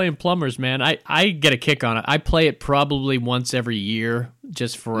 Just playing plumbers, man. I get a kick on it. I play it probably once every year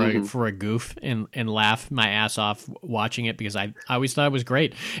just for a goof and laugh my ass off watching it because I always thought it was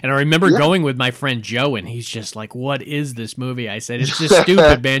great. And I remember going with my friend Joe, and he's just like, what is this movie? I said, it's just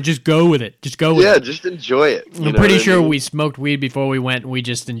stupid, man. Just go with it. Just go with it. Yeah, just enjoy it. I'm pretty sure we smoked weed before we went, and we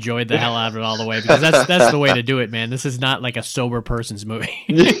just enjoyed the hell out of it all the way because that's the way to do it, man. This is not like a sober person's movie.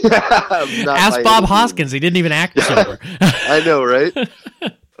 Ask Bob Hoskins. He didn't even act sober. I know, right?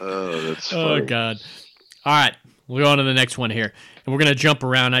 Oh, that's funny. Oh, God. All right. we'll go on to the next one here. And we're going to jump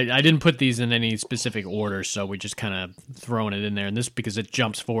around. I didn't put these in any specific order, so we just kind of throwing it in there. And this because it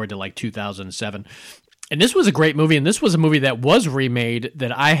jumps forward to like 2007. And this was a great movie, and this was a movie that was remade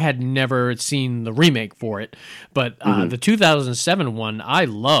that I had never seen the remake for it. But the 2007 one I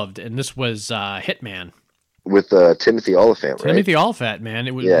loved, and this was Hitman. With Timothy Olyphant, right? Timothy Olyphant, man.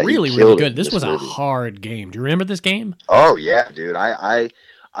 It was really good. This was movie. A hard game. Do you remember this game? Oh, yeah, dude.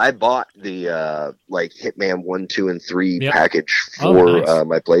 I bought the like Hitman 1, 2, and 3 package for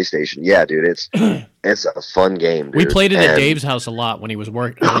my PlayStation. Yeah, dude, it's a fun game. Dude. We played it at Dave's house a lot when he was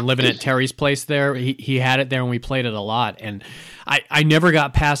living at Terry's place there. He had it there, and we played it a lot. And I never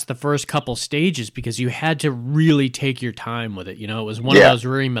got past the first couple stages because you had to really take your time with it. You know, it was one of those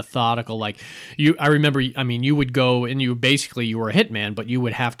really methodical. Like I remember. I mean, you would go and you were a hitman, but you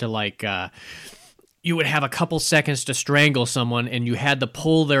would have to like. You would have a couple seconds to strangle someone, and you had to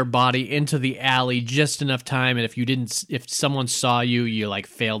pull their body into the alley just enough time. And if someone saw you, you like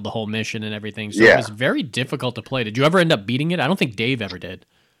failed the whole mission and everything. So it was very difficult to play. Did you ever end up beating it? I don't think Dave ever did.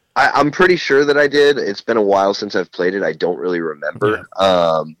 I'm pretty sure that I did. It's been a while since I've played it. I don't really remember.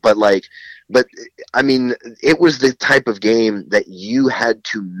 Yeah. But I mean, it was the type of game that you had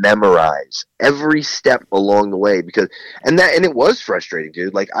to memorize every step along the way and it was frustrating,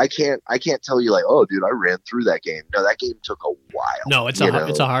 dude. Like I can't tell you like, oh, dude, I ran through that game. No, that game took a while. No, it's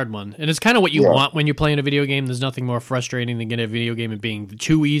a hard one, and it's kind of what you want when you're playing a video game. There's nothing more frustrating than getting a video game and being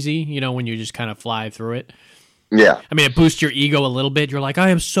too easy. You know, when you just kind of fly through it. Yeah. I mean, it boosts your ego a little bit. You're like,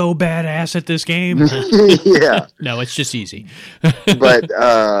 I am so badass at this game. Yeah. No, it's just easy. But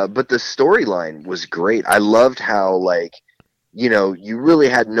the storyline was great. I loved how, like, you know, you really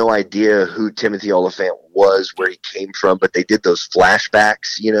had no idea who Timothy Olyphant was, where he came from, but they did those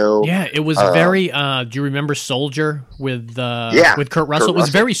flashbacks, you know? Yeah, it was very, do you remember Soldier with Kurt Russell? It was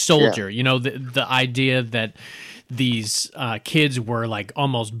very Soldier, you know, the idea that these kids were, like,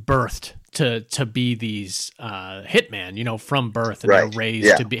 almost birthed to be these hitman, you know, from birth, and they're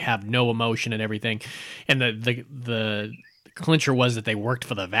raised to have no emotion and everything. And the clincher was that they worked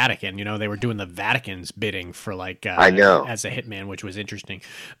for the Vatican. You know, they were doing the Vatican's bidding for like I know as a hitman, which was interesting.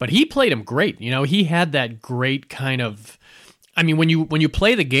 But he played him great. You know, he had that great kind of. I mean, when you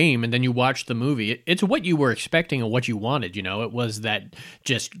play the game and then you watch the movie, it's what you were expecting and what you wanted. You know, it was that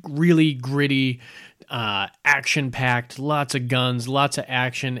just really gritty, action-packed, lots of guns, lots of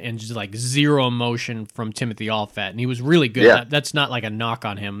action, and just like zero emotion from Timothy Olyphant. And he was really good. Yeah. That's not like a knock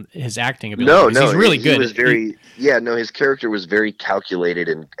on him, his acting ability. No, he's really good. He was his character was very calculated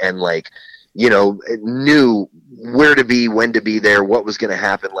and like, you know, knew where to be, when to be there, what was going to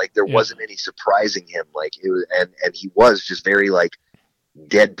happen. Like there wasn't any surprising him. Like it was, and he was just very like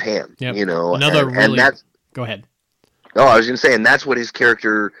deadpan, you know. Go ahead. Oh, I was going to say, and that's what his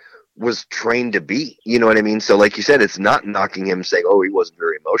character was trained to be. You know what I mean? So like you said, it's not knocking him saying, oh, he wasn't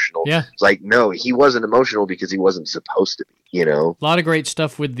very emotional. Yeah. It's like, no, he wasn't emotional because he wasn't supposed to be, you know? A lot of great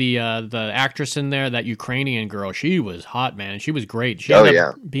stuff with the actress in there, that Ukrainian girl. She was hot, man. She was great. She ended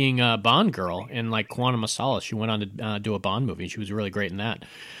up being a Bond girl in like Quantum of Solace. She went on to do a Bond movie. She was really great in that.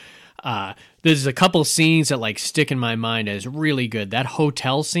 There's a couple scenes that like stick in my mind as really good. That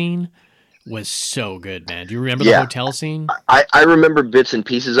hotel scene was so good, man. Do you remember the hotel scene? I remember bits and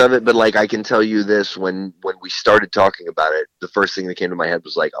pieces of it, but like I can tell you this, when we started talking about it, the first thing that came to my head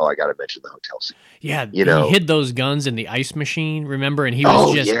was like, oh, I got to mention the hotel scene. Yeah, you know, he hid those guns in the ice machine, remember? And he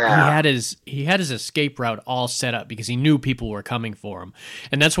was he had his escape route all set up because he knew people were coming for him.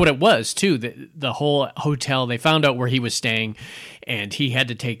 And that's what it was too. The whole hotel, they found out where he was staying, and he had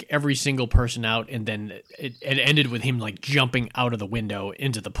to take every single person out, and then it ended with him like jumping out of the window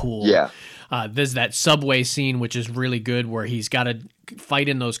into the pool. Yeah. There's that subway scene, which is really good, where he's got to fight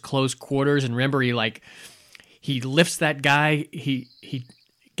in those close quarters. And remember, he lifts that guy, he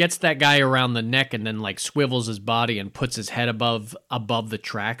gets that guy around the neck, and then like swivels his body and puts his head above the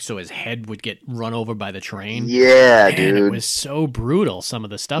track, so his head would get run over by the train. Yeah, man, dude, it was so brutal. Some of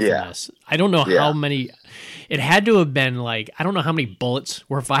the stuff in this, I don't know how many. It had to have been like, I don't know how many bullets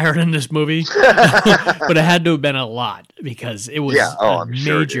were fired in this movie, but it had to have been a lot because it was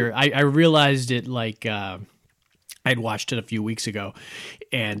major. Sure, I realized it like I'd watched it a few weeks ago,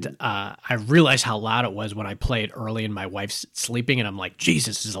 and I realized how loud it was when I played it early and my wife's sleeping, and I'm like,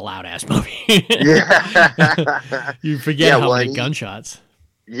 Jesus, this is a loud ass movie. You forget how many gunshots.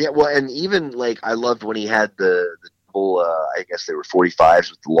 Yeah, well, and even like I loved when he had the I guess they were 45s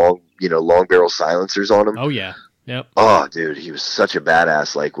with the long barrel silencers on them. Oh yeah, yep. Oh, dude, he was such a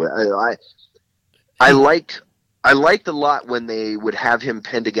badass. Like I liked I liked a lot when they would have him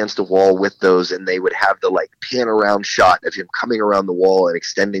pinned against a wall with those, and they would have the like pan around shot of him coming around the wall and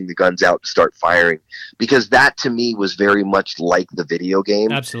extending the guns out to start firing, because that to me was very much like the video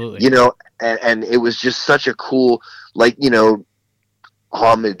game. Absolutely. You know, and it was just such a cool, like, you know,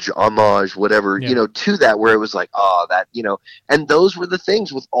 homage, whatever, Yeah. you know, to that, where it was like, oh, that, you know, and those were the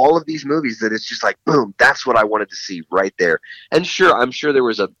things with all of these movies that it's just like, boom, that's what I wanted to see right there. And sure, I'm sure there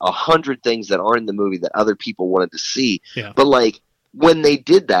was a 100 things that are in the movie that other people wanted to see, Yeah. but like when they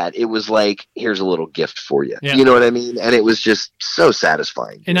did that, it was like, here's a little gift for you. Yeah. You know what I mean? And it was just so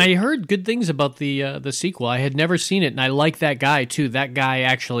satisfying. And I heard good things about the sequel. I had never seen it, and I like that guy too. That guy,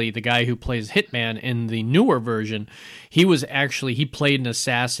 actually, the guy who plays Hitman in the newer version, he played an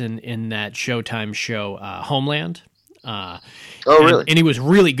assassin in that Showtime show Homeland. Really? And he was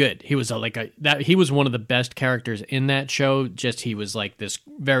really good. He was he was one of the best characters in that show. Just he was like this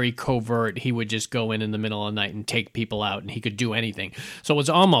very covert. He would just go in the middle of the night and take people out, and he could do anything. So it was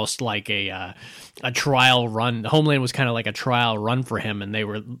almost like a trial run. Homeland was kind of like a trial run for him,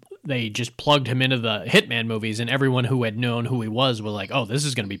 and they just plugged him into the Hitman movies, and everyone who had known who he was like, oh, this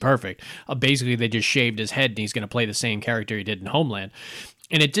is going to be perfect. Basically, they just shaved his head, and he's going to play the same character he did in Homeland.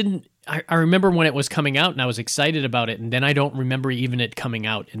 And it didn't. I remember when it was coming out, and I was excited about it, and then I don't remember even it coming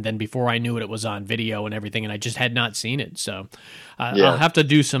out. And then before I knew it, it was on video and everything, and I just had not seen it. So I'll have to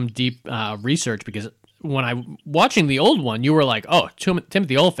do some deep research, because when I watching the old one, you were like, oh,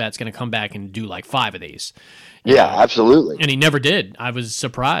 Timothy Olyphant's going to come back and do like 5 of these. Yeah, absolutely. And he never did. I was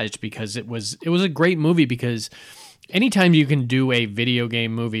surprised, because it was a great movie, because anytime you can do a video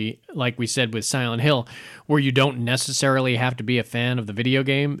game movie, like we said with Silent Hill, where you don't necessarily have to be a fan of the video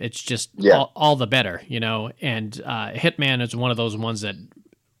game, it's just all the better, you know? And Hitman is one of those ones that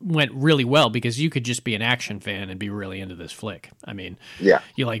went really well, because you could just be an action fan and be really into this flick. I mean,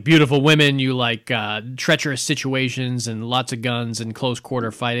 you like beautiful women, you like treacherous situations and lots of guns and close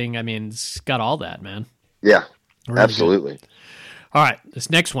quarter fighting. I mean, it's got all that, man. Yeah, Really absolutely. Good. All right, this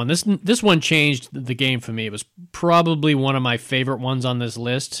next one. This one changed the game for me. It was probably one of my favorite ones on this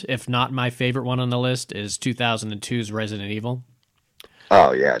list, if not my favorite one on the list, is 2002's Resident Evil.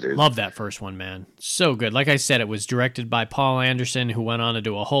 Oh, yeah, dude. Love that first one, man. So good. Like I said, it was directed by Paul Anderson, who went on to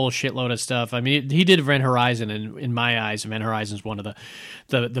do a whole shitload of stuff. I mean, he did Event Horizon, and in my eyes, Event Horizon is one of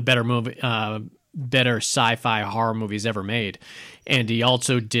the better movie, better sci-fi horror movies ever made. And he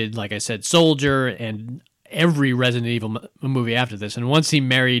also did, like I said, Soldier and every Resident Evil movie after this. And once he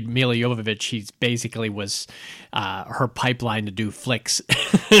married Mila Jovovich, he basically was her pipeline to do flicks.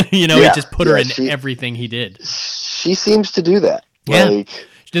 You know, he just put her in everything he did. She seems to do that. Yeah. Like,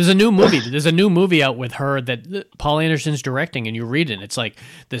 There's a new movie out with her that Paul Anderson's directing, and you read it. It's like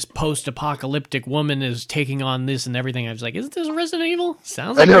this post-apocalyptic woman is taking on this and everything. I was like, isn't this Resident Evil?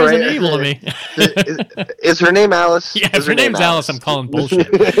 Sounds like Resident Evil to me. Is her name Alice? Yeah, if her name's Alice, I'm calling bullshit.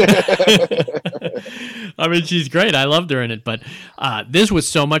 I mean, she's great. I loved her in it. But this was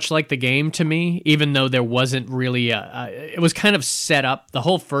so much like the game to me, even though there wasn't really it was kind of set up. The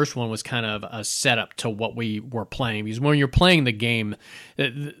whole first one was kind of a setup to what we were playing. Because when you're playing the game,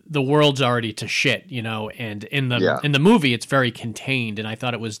 the world's already to shit, you know, and in the movie it's very contained, and I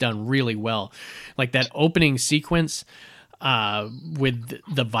thought it was done really well. Like that opening sequence with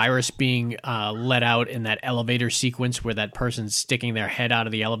the virus being let out in that elevator sequence where that person's sticking their head out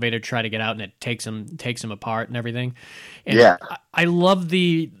of the elevator to try to get out, and it takes them apart and everything. And I love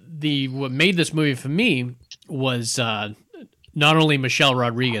the what made this movie for me was not only Michelle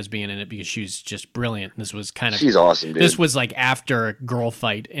Rodriguez being in it, because she's just brilliant. This was she's awesome, dude. This was like after Girl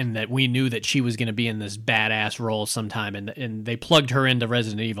Fight, in that we knew that she was going to be in this badass role sometime, and they plugged her into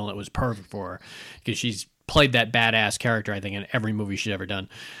Resident Evil, and it was perfect for her, because she's played that badass character, I think, in every movie she's ever done,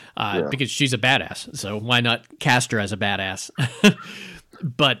 because she's a badass. So why not cast her as a badass?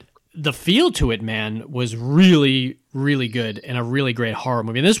 But the feel to it, man, was really, really good, and a really great horror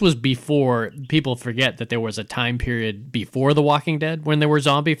movie. And this was before, people forget that there was a time period before The Walking Dead when there were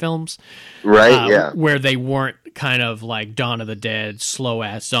zombie films. Right, where they weren't kind of like Dawn of the Dead,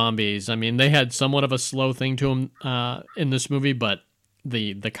 slow-ass zombies. I mean, they had somewhat of a slow thing to them in this movie, but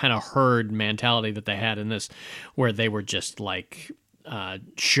the kind of herd mentality that they had in this, where they were just like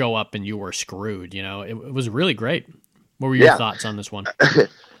show up and you were screwed, you know, it was really great. What were your thoughts on this one?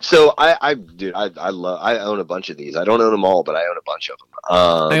 So I own a bunch of these. I don't own them all, but I own a bunch of them.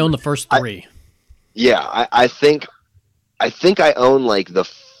 I own the first 3. I think I own like the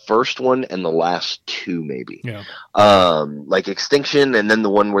first one and the last 2, maybe. Yeah. Like Extinction, and then the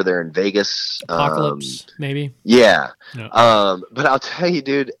one where they're in Vegas. Apocalypse, maybe. Yeah. No. But I'll tell you,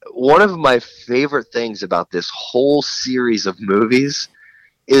 dude, one of my favorite things about this whole series of movies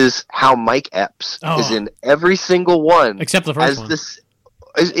is how Mike Epps is in every single one except the first one.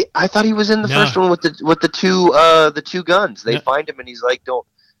 I thought he was in the first one with the two guns. They find him and he's like, "Don't."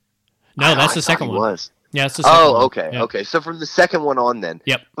 No, that's the second one. Was. Yeah, it's the second one. Okay, yep. okay. So from the second one on, then.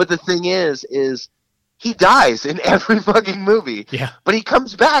 Yep. But the thing is he dies in every fucking movie. Yeah. But he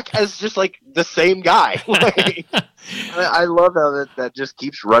comes back as just like the same guy. Like, I love how that just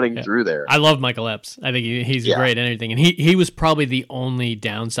keeps running through there. I love Michael Epps. I think he's great in everything, and he was probably the only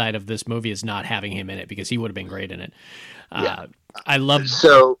downside of this movie is not having him in it because he would have been great in it. I love.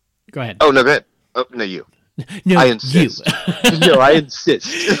 So go ahead. Oh no, go ahead. Oh no, you. No, I insist. You. No, I insist.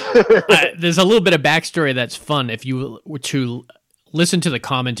 There's a little bit of backstory that's fun if you were to listen to the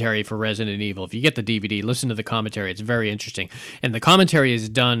commentary for Resident Evil. If you get the DVD, listen to the commentary. It's very interesting. And the commentary is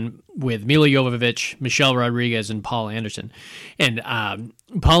done with Milla Jovovich, Michelle Rodriguez, and Paul Anderson. And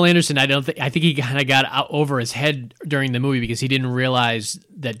Paul Anderson, I think he kind of got out over his head during the movie because he didn't realize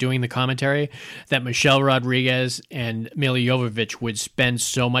that doing the commentary that Michelle Rodriguez and Milla Jovovich would spend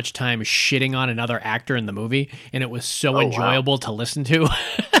so much time shitting on another actor in the movie, and it was so enjoyable to listen to.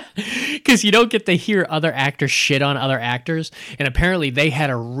 Because you don't get to hear other actors shit on other actors. And apparently they had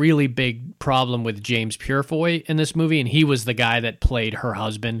a really big problem with James Purefoy in this movie, and he was the guy that played her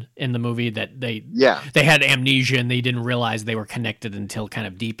husband in the movie that they had amnesia and they didn't realize they were connected until kind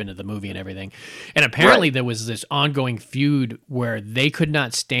of deep into the movie and everything. And apparently there was this ongoing feud where they could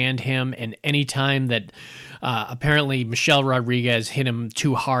not stand him, and any time that apparently Michelle Rodriguez hit him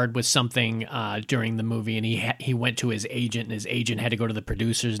too hard with something during the movie, and he went to his agent, and his agent had to go to the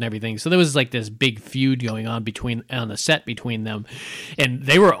producers and everything. So there was like this big feud going on on the set between them, and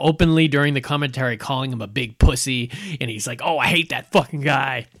they were openly during the commentary calling him a big pussy, and he's like, "Oh, I hate that fucking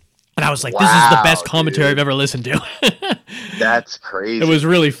guy." And I was like, "This is the best commentary I've ever listened to." That's crazy. It was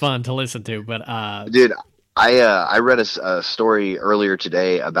really fun to listen to, but dude. I read a story earlier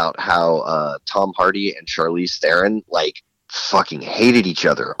today about how Tom Hardy and Charlize Theron like fucking hated each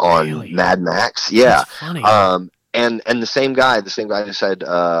other on Mad Max. Yeah. That's funny. And the same guy who said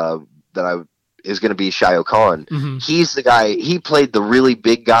that is going to be Shia Khan. Mm-hmm. He's the guy. He played the really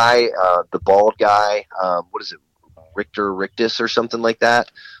big guy, the bald guy. What is it, Richter Rictus or something like that?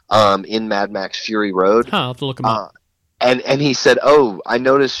 In Mad Max Fury Road. I'll have to look him up. And he said, "Oh, I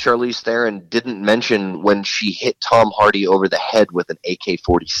noticed Charlize Theron didn't mention when she hit Tom Hardy over the head with an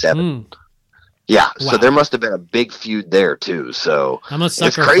AK-47." Yeah, so there must have been a big feud there too. So I'm a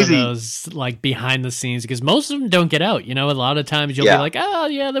sucker for those like behind the scenes because most of them don't get out. You know, a lot of times you'll be like, "Oh,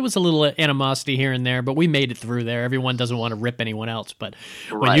 yeah, there was a little animosity here and there, but we made it through there." Everyone doesn't want to rip anyone else, but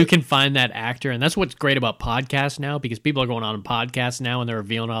when you can find that actor, and that's what's great about podcasts now because people are going on podcasts now and they're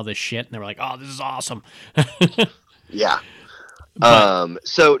revealing all this shit and they're like, "Oh, this is awesome." Yeah.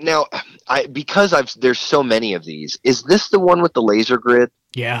 So now, there's so many of these. Is this the one with the laser grid?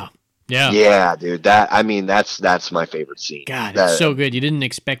 Yeah. Yeah, dude. That's my favorite scene. God, it's so good. You didn't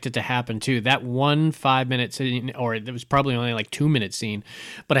expect it to happen too. That 5-minute scene, or it was probably only like 2-minute scene,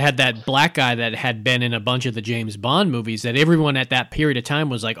 but I had that black guy that had been in a bunch of the James Bond movies that everyone at that period of time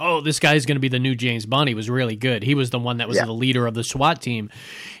was like, "Oh, this guy's going to be the new James Bond." He was really good. He was the one that was the leader of the SWAT team,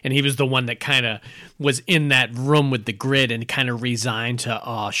 and he was the one that kind of was in that room with the grid and kind of resigned to,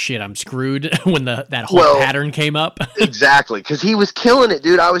 "Oh shit, I'm screwed," when that whole pattern came up. Exactly, because he was killing it,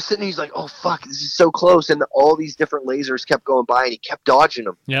 dude. I was sitting, he's like, "Oh fuck, this is so close," and all these different lasers kept going by, and he kept dodging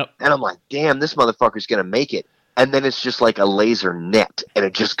them. Yep. And I'm like, "Damn, this motherfucker's gonna make it." And then it's just like a laser net, and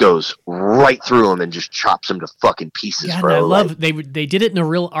it just goes right through him and just chops him to fucking pieces, yeah, bro. I love they did it in a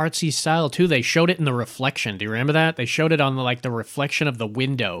real artsy style too. They showed it in the reflection. Do you remember that? They showed it on the reflection of the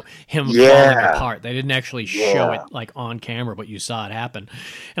window, him falling apart. They didn't actually show it like on camera, but you saw it happen.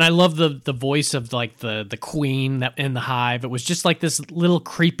 And I love the voice of like the queen that in the hive. It was just like this little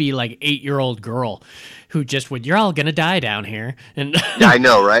creepy like 8-year-old girl who just would, "You're all gonna die down here." And I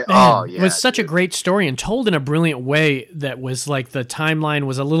know, right? Man, it was such a great story and told in a brilliant way that was like the timeline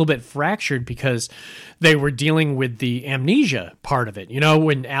was a little bit fractured because they were dealing with the amnesia part of it. You know,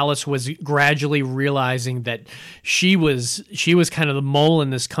 when Alice was gradually realizing that she was kind of the mole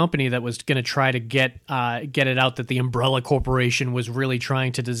in this company that was going to try to get it out that the Umbrella Corporation was really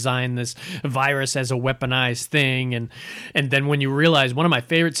trying to design this virus as a weaponized thing. And then when you realize one of my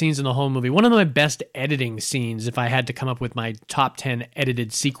favorite scenes in the whole movie, one of my best editing scenes, if I had to come up with my top 10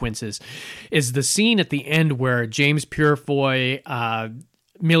 edited sequences, is the scene at the end where James Purefoy,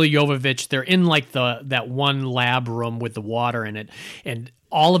 Milla Jovovich, they're in like that one lab room with the water in it, and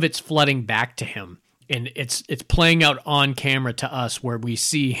all of it's flooding back to him. and it's playing out on camera to us, where we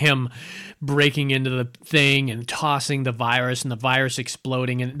see him breaking into the thing and tossing the virus, and the virus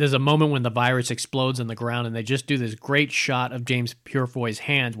exploding. And there's a moment when the virus explodes on the ground, and they just do this great shot of James Purefoy's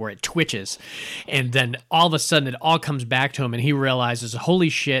hand where it twitches, and then all of a sudden it all comes back to him, and he realizes, holy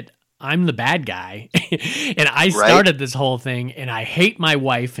shit, I'm the bad guy. And I started this whole thing, and I hate my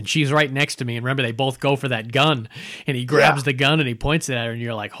wife, and she's right next to me. And remember, they both go for that gun, and he grabs the gun and he points it at her, and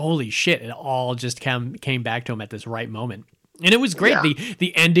you're like, holy shit. It all just came back to him at this right moment. And it was great. Yeah.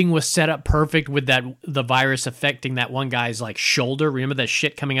 The ending was set up perfect with the virus affecting that one guy's like shoulder. Remember that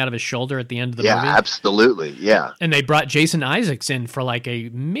shit coming out of his shoulder at the end of the movie? Yeah, absolutely. Yeah. And they brought Jason Isaacs in for like a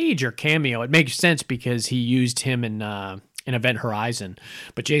major cameo. It makes sense because he used him in Event Horizon,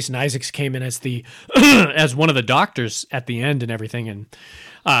 but Jason Isaacs came in as as one of the doctors at the end and everything,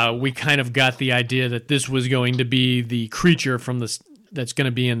 and we kind of got the idea that this was going to be the creature from that's going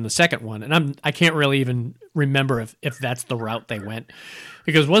to be in the second one, and I can't really even remember if that's the route they went,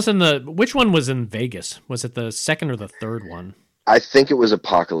 because which one was in Vegas? Was it the second or the third one? I think it was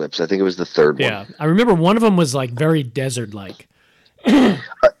Apocalypse. I think it was the third one. Yeah, I remember one of them was like very desert-like.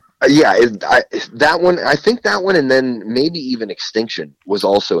 Yeah, that one. I think that one, and then maybe even Extinction was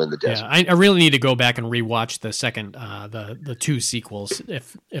also in the desert. Yeah, I really need to go back and rewatch the second, the two sequels,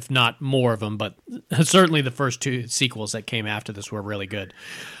 if not more of them, but certainly the first two sequels that came after this were really good.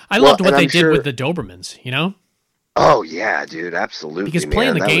 I loved what they did with the Dobermans. You know? Oh yeah, dude, absolutely. Because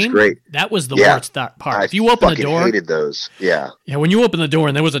playing the game, that was the worst part. If you open the door, I hated those. Yeah. Yeah, when you open the door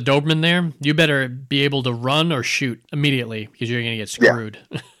and there was a Doberman there, you better be able to run or shoot immediately because you're going to get screwed.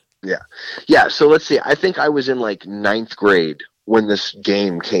 Yeah. Yeah. So let's see. I think I was in like 9th grade when this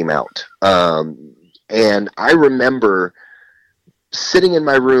game came out. And I remember sitting in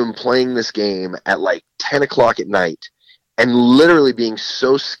my room playing this game at like 10 o'clock at night and literally being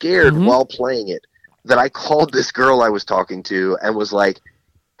so scared while playing it that I called this girl I was talking to and was like,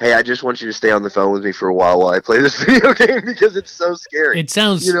 hey, I just want you to stay on the phone with me for a while I play this video game because it's so scary. It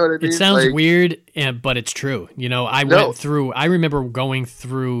sounds, you know what I mean? It sounds like, weird, but it's true. You know, I remember going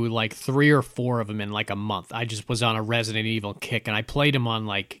through like 3 or 4 of them in like a month. I just was on a Resident Evil kick, and I played them on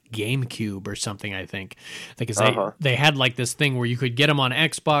like GameCube or something, I think. Because they had like this thing where you could get them on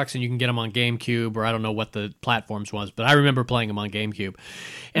Xbox and you can get them on GameCube, or I don't know what the platforms was, but I remember playing them on GameCube.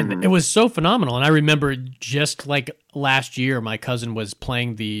 And it was so phenomenal. And I remember just like last year, my cousin was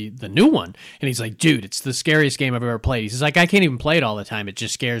playing the new one, and he's like, dude, it's the scariest game I've ever played. He's like, I can't even play it all the time. It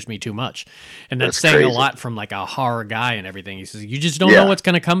just scares me too much. And that's saying crazy. A lot from like a horror guy and everything. He says, you just don't know what's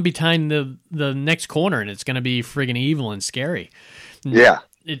going to come behind the next corner, and it's going to be friggin' evil and scary. Yeah.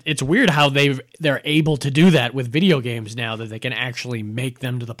 It's weird how they're able to do that with video games now, that they can actually make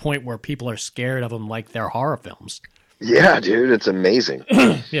them to the point where people are scared of them like they're horror films. Yeah, dude, it's amazing.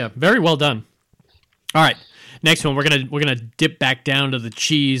 Yeah, very well done. All right. Next one, we're gonna dip back down to the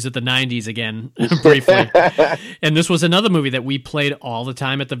cheese of the 90s again, briefly. And this was another movie that we played all the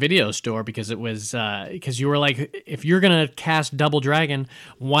time at the video store because it was because you were like, if you're gonna cast Double Dragon,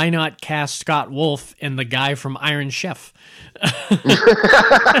 why not cast Scott Wolf and the guy from Iron Chef? Do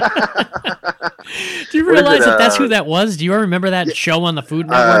you realize that's who that was? Do you remember that show on the Food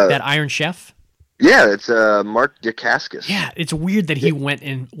Network, that Iron Chef? Yeah, it's Mark Dacascos. Yeah, it's weird that he went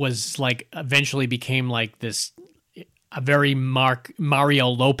and was like, eventually became like this, a very Mario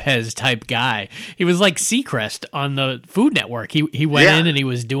Lopez type guy. He was like Seacrest on the Food Network. He went in and he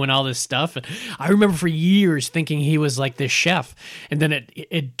was doing all this stuff. And I remember for years thinking he was like this chef. And then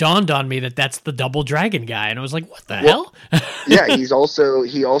it dawned on me that that's the Double Dragon guy. And I was like, what the hell? Yeah, he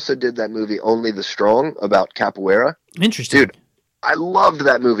also did that movie Only the Strong about capoeira. Interesting. Dude, I loved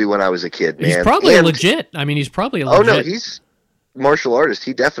that movie when I was a kid, man. He's probably legit. I mean, he's probably legit. Oh, no, he's martial artist.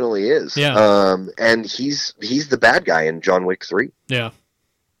 He definitely is. Yeah. And he's the bad guy in John Wick 3. Yeah.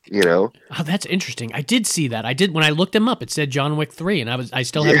 You know? Oh, that's interesting. I did see that. When I looked him up, it said John Wick 3, and I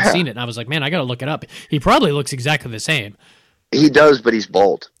still haven't seen it. And I was like, man, I got to look it up. He probably looks exactly the same. He does, but he's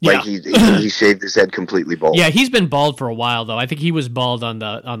bald. Yeah. Like he shaved his head completely bald. Yeah, he's been bald for a while though. I think he was bald on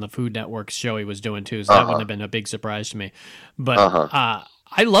the Food Network show he was doing too. So that wouldn't have been a big surprise to me. But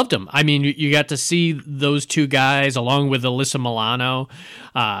I loved him. I mean, you got to see those two guys along with Alyssa Milano,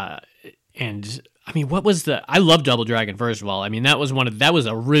 and I mean, I love Double Dragon. First of all, I mean that was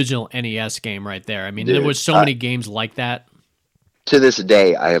original NES game right there. I mean, there was so many games like that. To this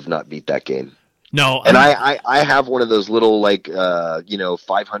day, I have not beat that game. No, and I have one of those little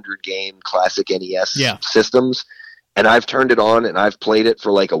 500 game classic NES systems, and I've turned it on and I've played it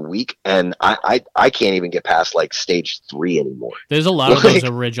for like a week, and I can't even get past like stage 3 anymore. There's a lot of those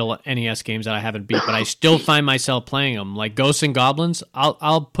original NES games that I haven't beat, but I still find myself playing them. Like Ghosts and Goblins,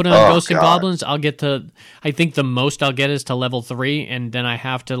 I'll put on Ghosts and Goblins. I'll get to, I think the most I'll get is to level 3, and then I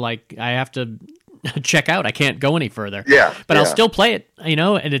have to check out. I can't go any further. Yeah, but I'll still play it,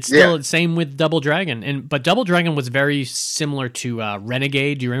 and it's still the same with Double Dragon. But Double Dragon was very similar to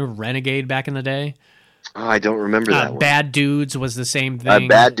Renegade. Do you remember Renegade back in the day? Oh, I don't remember that one. Bad Dudes was the same thing.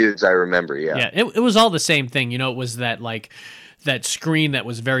 Bad Dudes, I remember. Yeah, yeah. It was all the same thing. It was that like that screen that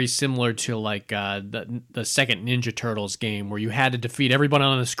was very similar to like the second Ninja Turtles game, where you had to defeat everyone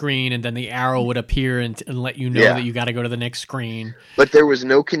on the screen, and then the arrow would appear and let you know that you got to go to the next screen. But there was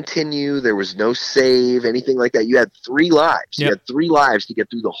no continue, there was no save, anything like that. You had 3 lives. You had 3 lives to get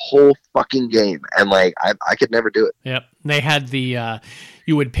through the whole fucking game, and like I could never do it. Yep. They had the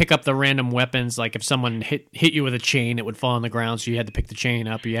you would pick up the random weapons, like if someone hit you with a chain, it would fall on the ground, so you had to pick the chain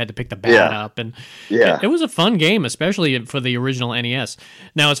up, or you had to pick the bat up, and it was a fun game, especially for the original NES.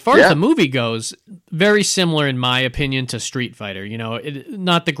 Now, as far as the movie goes, very similar in my opinion to Street Fighter.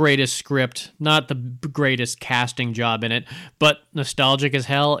 Not the greatest script, not the greatest casting job in it, but nostalgic as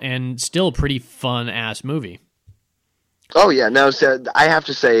hell, and still a pretty fun ass movie. Oh yeah, now I have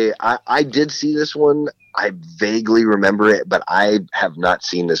to say I did see this one. I vaguely remember it, but I have not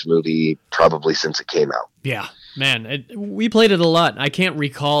seen this movie probably since it came out. Yeah, man, we played it a lot. I can't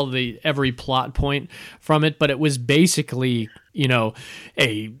recall every plot point from it, but it was basically,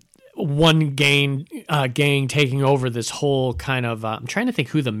 a one gang taking over this whole kind of. I'm trying to think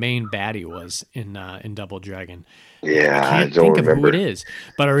who the main baddie was in Double Dragon. Yeah, I can't think of who it is,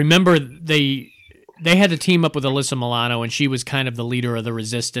 but I remember they had to team up with Alyssa Milano, and she was kind of the leader of the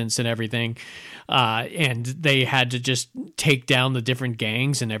resistance and everything. And they had to just take down the different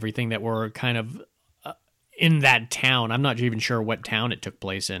gangs and everything that were kind of in that town. I'm not even sure what town it took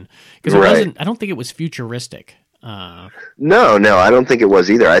place in, because I don't think it was futuristic. No, I don't think it was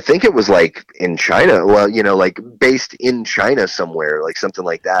either. I think it was like in China. Well, like based in China somewhere, like something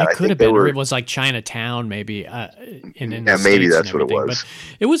like that. It could have been, or it was like Chinatown, maybe. Maybe that's what it was. But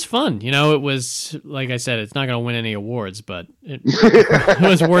it was fun. It was, like I said, it's not going to win any awards, but it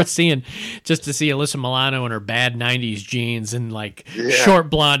was worth seeing, just to see Alyssa Milano in her bad '90s jeans and like short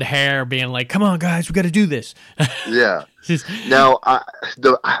blonde hair, being like, "Come on, guys, we got to do this." Yeah. Now,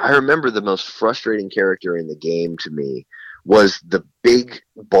 I remember the most frustrating character in the game to me was the big,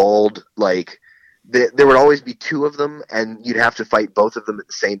 bald, like, there would always be 2 of them, and you'd have to fight both of them at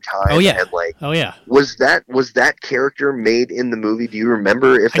the same time. Oh, yeah. And, like, oh, yeah. Was that character made in the movie? Do you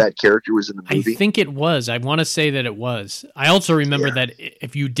remember if that character was in the movie? I think it was. I want to say that it was. I also remember that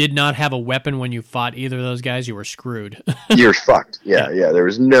if you did not have a weapon when you fought either of those guys, you were screwed. You're fucked. Yeah. There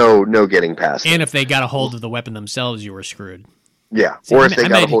was no getting past it. And if they got a hold of the weapon themselves, you were screwed. Yeah, See, or if they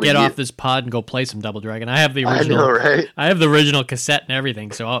got a hold of you. Get off this pod and go play some Double Dragon. I have the original. I know, right? I have the original cassette and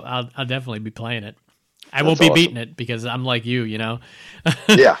everything, so I'll definitely be playing it. I won't be beating it because I'm like you,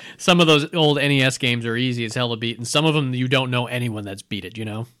 Yeah. Some of those old NES games are easy as hell to beat, and some of them you don't know anyone that's beat it,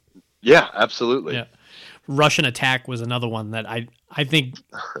 Yeah, absolutely. Yeah. Russian Attack was another one that I think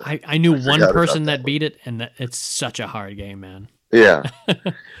I knew one person that beat it, and it's such a hard game, man. Yeah.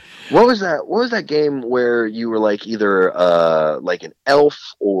 What was that game where you were like either like an elf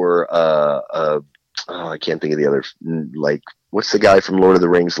or I can't think of the other, like, what's the guy from Lord of the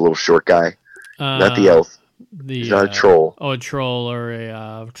Rings, the little short guy? Not the elf. He's not a troll. Oh, a troll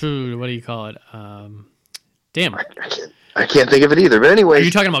or what do you call it? Damn. I can't think of it either. But anyway, are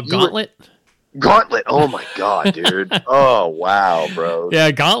you talking about Gauntlet? Gauntlet. Oh my god, dude. Oh wow, bro.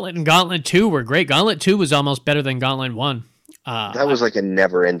 Yeah, Gauntlet and Gauntlet 2 were great. Gauntlet 2 was almost better than Gauntlet 1. That was like a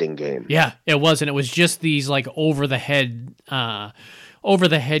never-ending game. Yeah, it was, and it was just these like over the head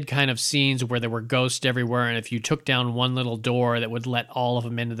kind of scenes where there were ghosts everywhere, and if you took down one little door, that would let all of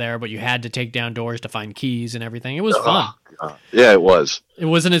them into there, but you had to take down doors to find keys and everything. It was fun. Yeah, it was. It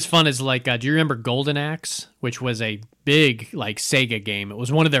wasn't as fun as like, do you remember Golden Axe, which was a big like Sega game? It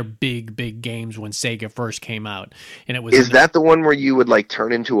was one of their big games when Sega first came out, and it was. Is that the one where you would like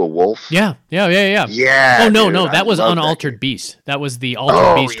turn into a wolf? Yeah. Yeah. Oh no, dude, that was Unaltered Beast. That was the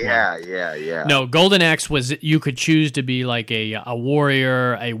Altered Beast one. Yeah. No, Golden Axe was you could choose to be like a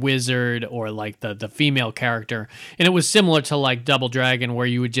warrior, a wizard, or like the female character, and it was similar to like Double Dragon, where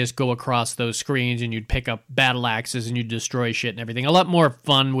you would just go across those screens and you'd pick up battle axes and you'd destroy shit and everything. A lot more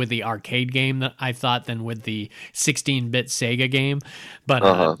fun with the arcade game that I thought than with the 16-bit Sega game,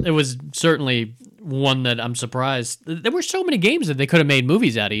 but it was certainly one that I'm surprised. There were so many games that they could have made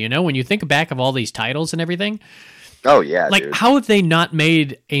movies out of, when you think back of all these titles and everything. Oh yeah, Like, dude. how have they not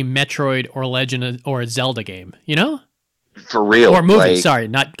made a Metroid or Legend or a Zelda game? You know, For real. or movie? Like, Sorry,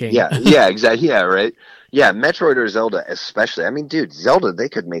 not game. yeah, exactly. Yeah, right. Yeah, Metroid or Zelda, especially. I mean, dude, Zelda, they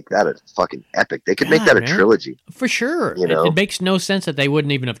could make that a fucking epic. They could make that a man. trilogy. For sure. You know? It makes no sense that they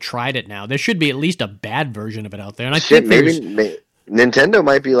wouldn't even have tried it now. There should be at least a bad version of it out there. And I Shit, think maybe Nintendo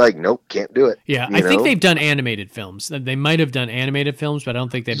might be like, nope, can't do it. yeah, you I think know? they've done animated films. They might have done animated films, but I don't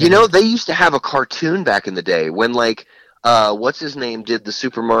think they've You done know, they used to have a cartoon back in the day when, like, what's his name did the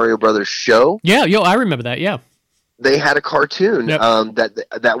Super Mario Brothers show. Yeah, I remember that. Yeah. They had a cartoon Yep.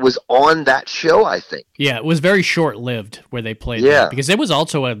 that was on that show, I think. Yeah, it was very short-lived where they played Yeah. that because there was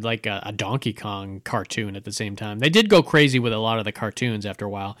also a Donkey Kong cartoon at the same time. They did go crazy with a lot of the cartoons after a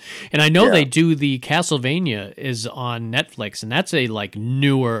while. And I know Yeah. they do the Castlevania is on Netflix, and that's a like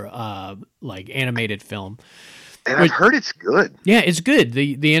newer animated film. And I've heard it's good. Yeah, it's good.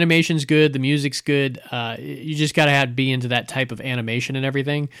 The animation's good. The music's good. You just gotta be into that type of animation and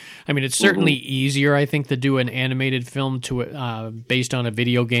everything. I mean, it's certainly easier, I think, to do an animated film based on a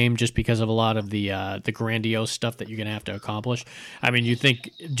video game, just because of a lot of the grandiose stuff that you're gonna have to accomplish. I mean, you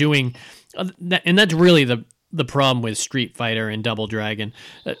think doing, and that's really the problem with Street Fighter and Double Dragon.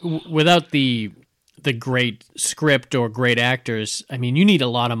 Without the great script or great actors, I mean, you need a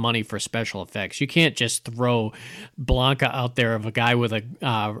lot of money for special effects. You can't just throw Blanca out there of a guy with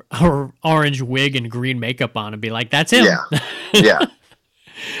a orange wig and green makeup on and be like, that's him. Yeah.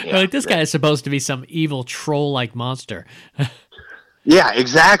 Like, this guy is supposed to be some evil troll-like monster. Yeah,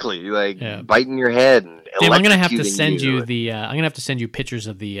 exactly. Like biting your head and Damn, I'm gonna have to electrocuting send you the. I'm gonna have to send you pictures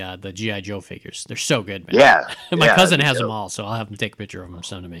of the GI Joe figures. They're so good, man. Yeah. My yeah, cousin that'd has be them all, so I'll have him take a picture of them and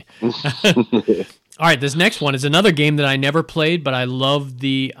send them to me. All right, this next one is another game that I never played, but I love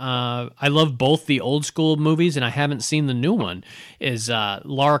I love both the old school movies, and I haven't seen the new one. Is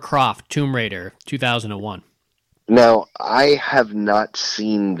Lara Croft Tomb Raider 2001? Now, I have not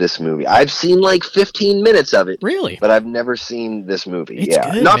seen this movie. I've seen like 15 minutes of it. Really? But I've never seen this movie. It's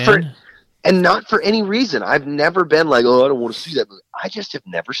good, not man. not for any reason. I've never been like, oh, I don't want to see that movie. I just have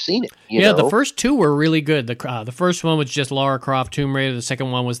never seen it. You know? The first two were really good. The first one was just Lara Croft Tomb Raider. The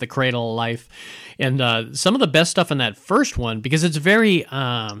second one was The Cradle of Life. And some of the best stuff in that first one, because it's very,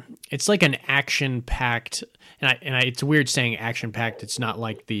 it's like an action-packed, it's weird saying action-packed. It's not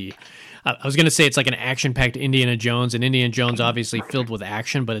like I was going to say it's like an action-packed Indiana Jones, and Indiana Jones obviously filled with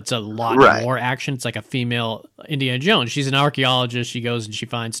action, but it's a lot more action. It's like a female Indiana Jones. She's an archaeologist. She goes and she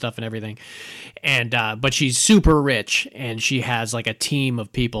finds stuff and everything. And but she's super rich, and she has like a team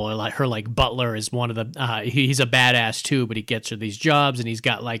of people. Like her butler is one of the he's a badass too, but he gets her these jobs, and she's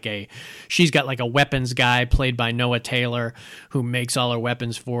got like a weapons guy played by Noah Taylor who makes all her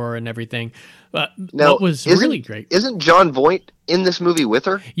weapons for her and everything. Now, what was really great. Isn't John Voight in this movie with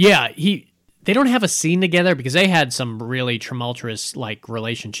her? Yeah, they don't have a scene together because they had some really tumultuous like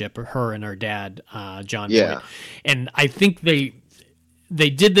relationship, her and her dad, John Voight. And I think they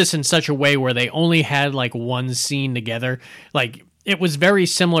did this in such a way where they only had like one scene together. Like, it was very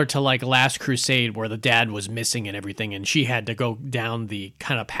similar to like Last Crusade, where the dad was missing and everything, and she had to go down the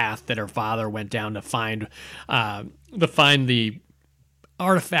kind of path that her father went down to find the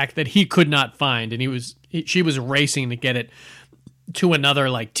artifact that he could not find, and she was racing to get it to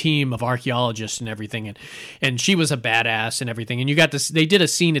another like team of archaeologists and everything, and she was a badass and everything. And they did a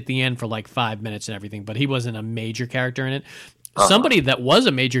scene at the end for like 5 minutes and everything, but he wasn't a major character in it. Somebody that was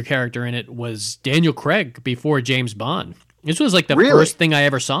a major character in it was Daniel Craig before James Bond. This was like the first thing I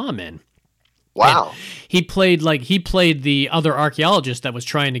ever saw him in. Wow. And he played the other archaeologist that was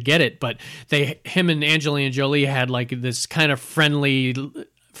trying to get it, but him and Angelina Jolie had like this kind of friendly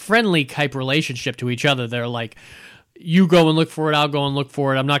type relationship to each other. They're like, you go and look for it, I'll go and look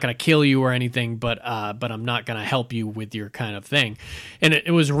for it. I'm not going to kill you or anything, but I'm not going to help you with your kind of thing. And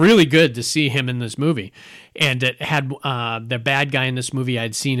it was really good to see him in this movie. And it had the bad guy in this movie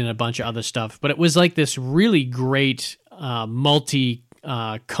I'd seen in a bunch of other stuff, but it was like this really great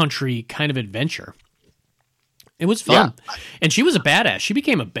multi-country kind of adventure. It was fun. Yeah. And she was a badass. She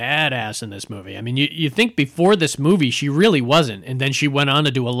became a badass in this movie. I mean, you think before this movie, she really wasn't. And then she went on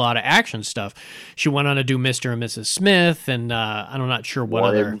to do a lot of action stuff. She went on to do Mr. and Mrs. Smith, and I'm not sure what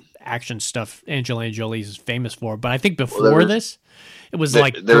other action stuff Angelina Jolie is famous for. But I think before this, it was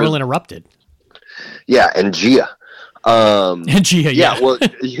like Girl Interrupted. Yeah, and Gia. And Gia, yeah. Well,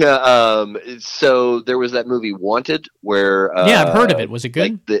 yeah. So there was that movie Wanted, where I've heard of it. Was it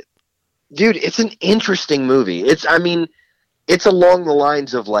good? Dude, it's an interesting movie. It's along the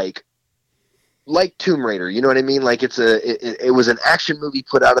lines of like Tomb Raider. You know what I mean? Like it was an action movie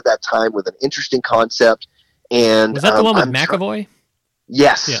put out at that time with an interesting concept. And was that the one with McAvoy?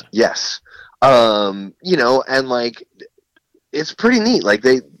 Yes, yes. You know, and like it's pretty neat. Like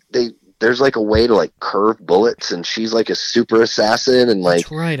there's like a way to like curve bullets, and she's like a super assassin, and like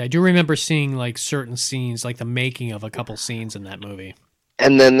that's right. I do remember seeing like certain scenes, like the making of a couple scenes in that movie.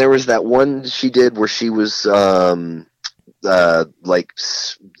 And then there was that one she did where she was like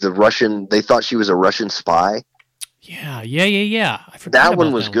the Russian. They thought she was a Russian spy. Yeah. I forgot That about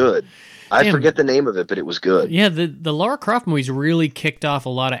one was that good. I forget the name of it, but it was good. Yeah, the Lara Croft movies really kicked off a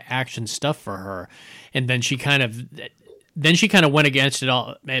lot of action stuff for her, and then she kind of went against it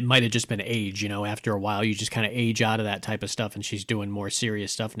all. It might have just been age, you know. After a while, you just kind of age out of that type of stuff, and she's doing more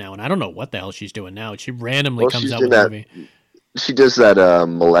serious stuff now. And I don't know what the hell she's doing now. She randomly comes out with a movie. She does that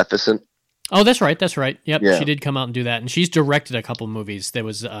Maleficent. Oh, that's right. Yep, yeah. She did come out and do that, and she's directed a couple movies. There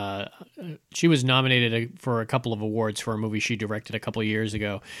was she was nominated for a couple of awards for a movie she directed a couple of years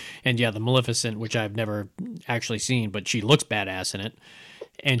ago, and yeah, the Maleficent, which I've never actually seen, but she looks badass in it.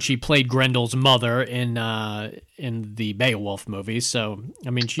 And she played Grendel's mother in the Beowulf movies. So, I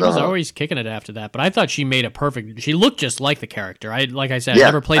mean, she was always kicking it after that. But I thought she made a perfect... She looked just like the character. Like I said, I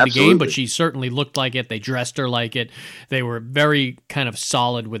never played the game, but she certainly looked like it. They dressed her like it. They were very kind of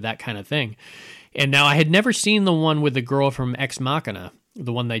solid with that kind of thing. And now I had never seen the one with the girl from Ex Machina,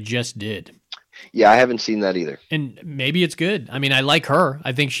 the one they just did. Yeah, I haven't seen that either. And maybe it's good. I mean, I like her.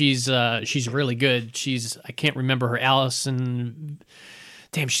 I think she's really good. I can't remember her, Allison...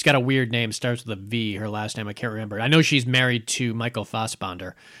 Damn, she's got a weird name. Starts with a V. Her last name, I can't remember. I know she's married to Michael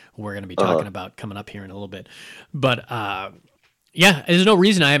Fassbender, who we're going to be talking about coming up here in a little bit. But, yeah, there's no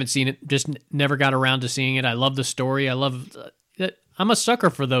reason I haven't seen it. Just never got around to seeing it. I love the story. I'm a sucker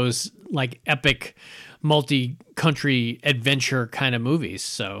for those, like, epic, multi-country adventure kind of movies.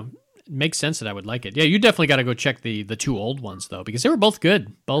 So it makes sense that I would like it. Yeah, you definitely got to go check the two old ones, though, because they were both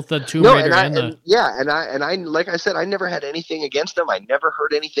good. Both the Tomb Raider and I like I said, I never had anything against them. I never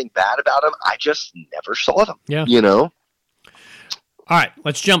heard anything bad about them. I just never saw them. Yeah. You know? All right,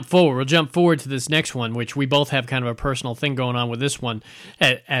 let's jump forward. We'll jump forward to this next one, which we both have kind of a personal thing going on with this one,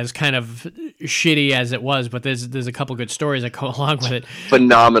 as kind of shitty as it was, but there's a couple good stories that go along with it.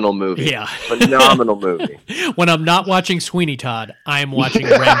 Phenomenal movie. Yeah. Phenomenal movie. When I'm not watching Sweeney Todd, I am watching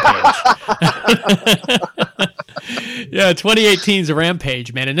Rampage. Yeah, 2018's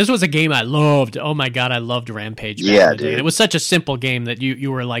Rampage, man. And this was a game I loved. Oh, my God, I loved Rampage back in the day. And it was such a simple game that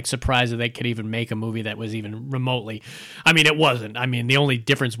you were, like, surprised that they could even make a movie that was even remotely... I mean, it wasn't. I mean, the only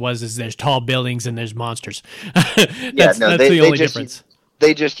difference is there's tall buildings and there's monsters. That's the only difference.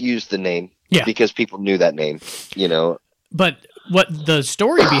 They just used the name because people knew that name, you know. But what the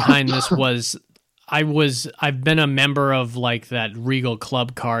story behind this was... I've been a member of like that Regal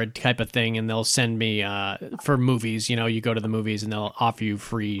Club card type of thing, and they'll send me for movies. You know, you go to the movies and they'll offer you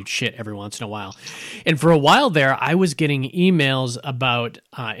free shit every once in a while. And for a while there, I was getting emails about,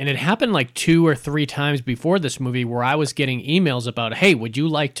 and it happened like 2 or 3 times before this movie, where I was getting emails about, hey, would you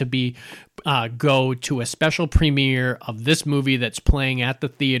like to go to a special premiere of this movie that's playing at the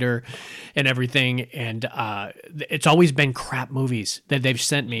theater and everything? And it's always been crap movies that they've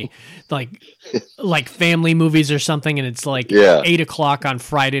sent me, like family movies or something, and it's like 8:00 on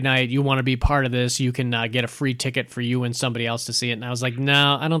Friday night. You want to be part of this? You can get a free ticket for you and somebody else to see it. And I was like,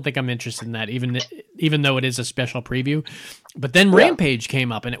 no, I don't think I'm interested in that, even though it is a special preview. But then Rampage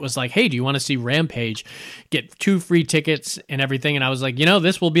came up, and it was like, hey, do you want to see Rampage? Get 2 free tickets and everything. And I was like,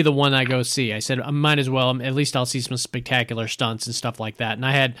 this will be the one I go see. I said, I might as well. At least I'll see some spectacular stunts and stuff like that. And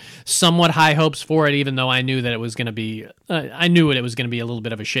I had somewhat high hopes for it, even though I knew that it was going to be, I knew it was going to be a little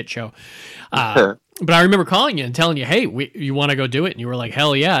bit of a shit show. But I remember calling you and telling you, hey, you want to go do it? And you were like,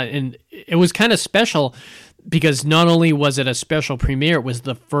 hell yeah. And it was kind of special because not only was it a special premiere, it was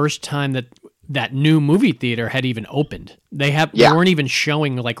the first time that new movie theater had even opened. They weren't even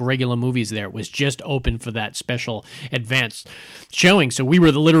showing like regular movies there. It was just open for that special advanced showing. So we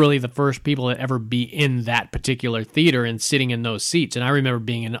were literally the first people to ever be in that particular theater and sitting in those seats. And I remember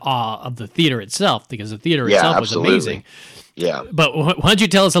being in awe of the theater itself, because the theater itself was amazing. Yeah. But why don't you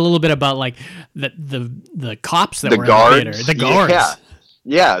tell us a little bit about like the cops that were guards, in the theater, the guards.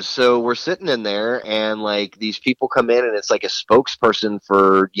 Yeah, so we're sitting in there, and like these people come in, and it's like a spokesperson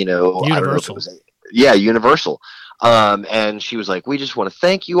for, Universal. I don't know if it was, Universal. And she was like, we just want to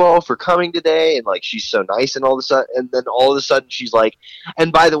thank you all for coming today. And like, she's so nice. And then all of a sudden she's like,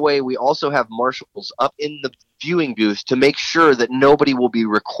 and by the way, we also have marshals up in the viewing booth to make sure that nobody will be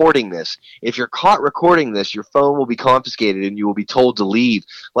recording this. If you're caught recording this, your phone will be confiscated and you will be told to leave.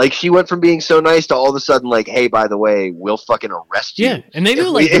 Like, she went from being so nice to all of a sudden like, hey, by the way, we'll fucking arrest you. Yeah, and they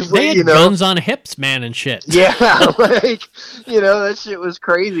do they had guns on hips, man, and shit. Yeah, like, that shit was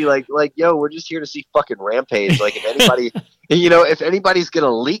crazy. Like, yo, we're just here to see fucking Rampage. Like, you know, if anybody's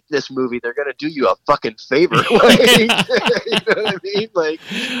gonna leak this movie, they're gonna do you a fucking favor. Like, you know what I mean? Like,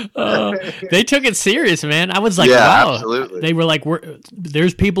 they took it serious, man. I was like, yeah, wow. absolutely. They were like,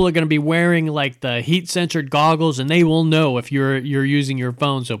 there's people are going to be wearing like the heat censored goggles, and they will know if you're using your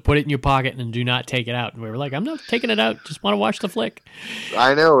phone. So put it in your pocket and do not take it out. And we were like, I'm not taking it out. Just want to watch the flick.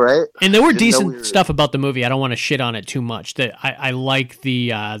 I know, right? And there were decent stuff about the movie. I don't want to shit on it too much. That I like the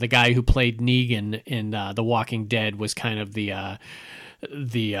guy who played Negan in The Walking Dead was kind of the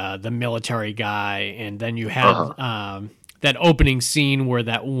military guy, and then you had that opening scene where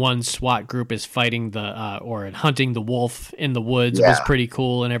that one SWAT group is fighting or hunting the wolf in the woods was pretty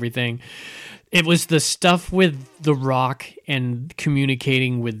cool and everything. It was the stuff with The Rock and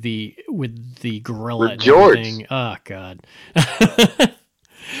communicating with the gorilla with and George. everything. Oh God.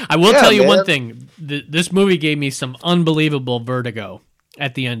 I will tell you one thing. This movie gave me some unbelievable vertigo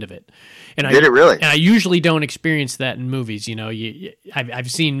at the end of it. And Did it really? And I usually don't experience that in movies. You know,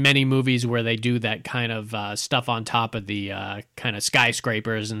 I've seen many movies where they do that kind of stuff on top of the kind of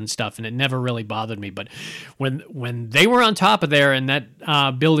skyscrapers and stuff, and it never really bothered me. But when they were on top of there and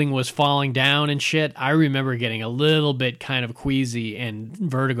that building was falling down and shit, I remember getting a little bit kind of queasy and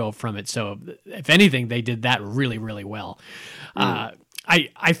vertigo from it. So if anything, they did that really, really well.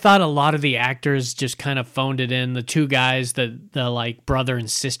 I thought a lot of the actors just kind of phoned it in. The two guys, the like brother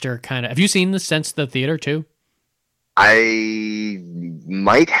and sister kind of. Have you seen this since the theater too? I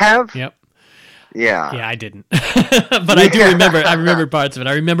might have. Yep. Yeah. Yeah, I didn't. But I do remember. I remember parts of it.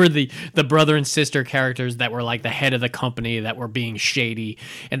 I remember the brother and sister characters that were like the head of the company that were being shady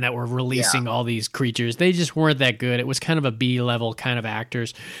and that were releasing all these creatures. They just weren't that good. It was kind of a B-level kind of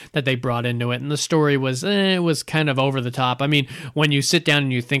actors that they brought into it. And the story was, it was kind of over the top. I mean, when you sit down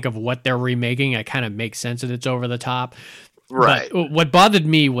and you think of what they're remaking, it kind of makes sense that it's over the top. Right. But what bothered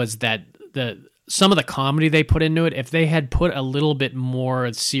me was that some of the comedy they put into it, if they had put a little bit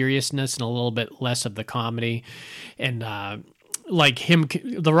more seriousness and a little bit less of the comedy, and like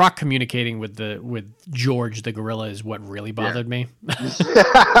The Rock communicating with George the gorilla is what really bothered me.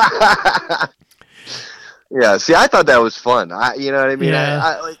 Yeah, see, I thought that was fun. You know what I mean?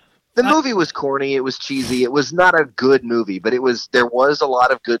 Yeah. The movie was corny. It was cheesy. It was not a good movie, but there was a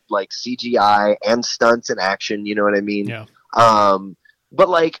lot of good like CGI and stunts and action. You know what I mean? Yeah. But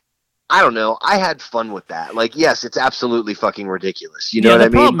like, I don't know. I had fun with that. Like, yes, it's absolutely fucking ridiculous. You know what I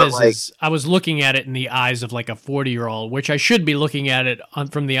mean? The problem is I was looking at it in the eyes of like a 40-year-old, which I should be looking at it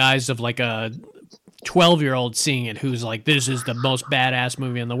from the eyes of like a 12-year-old seeing it, who's like, this is the most badass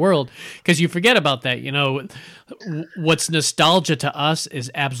movie in the world. Because you forget about that. You know, what's nostalgia to us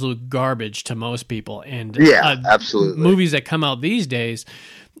is absolute garbage to most people. And absolutely. Movies that come out these days,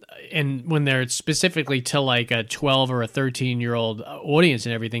 and when they're specifically to like a 12 or a 13-year-old audience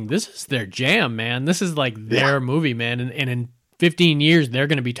and everything, this is their jam, man. This is like their movie, man. And in 15 years, they're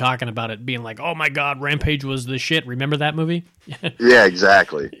going to be talking about it, being like, oh my God, Rampage was the shit. Remember that movie? Yeah,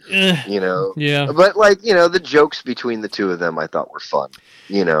 exactly. You know? Yeah. But like, you know, the jokes between the two of them I thought were fun,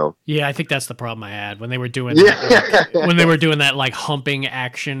 you know? Yeah, I think that's the problem I had when they were doing that like humping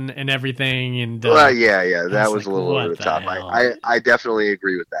action and everything. And that was a little over the top. I definitely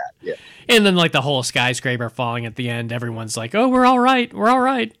agree with that. Yeah. And then like the whole skyscraper falling at the end, everyone's like, oh, we're all right. We're all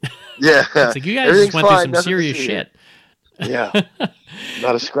right. Yeah. It's like, you guys just went through some serious shit. Yeah.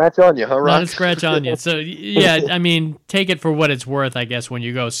 Not a scratch on you, huh, Ron? Not a scratch on you. So, yeah, I mean, take it for what it's worth, I guess, when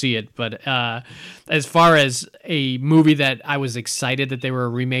you go see it. But as far as a movie that I was excited that they were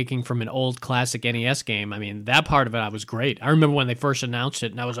remaking from an old classic NES game, I mean, that part of it I was great. I remember when they first announced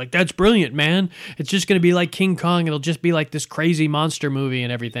it, and I was like, that's brilliant, man. It's just going to be like King Kong. It'll just be like this crazy monster movie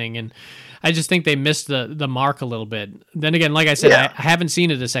and everything. And I just think they missed the mark a little bit. Then again, like I said, I haven't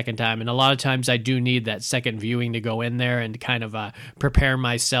seen it a second time, and a lot of times I do need that second viewing to go in there and kind of prepare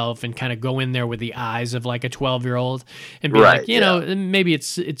myself and kind of go in there with the eyes of like a 12-year-old and be like, you know, maybe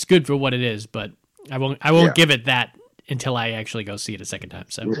it's good for what it is, but I won't give it that until I actually go see it a second time.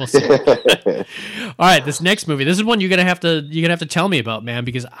 So we'll see. All right, this next movie, this is one you're gonna have to tell me about, man,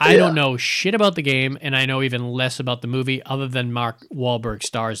 because I don't know shit about the game, and I know even less about the movie other than Mark Wahlberg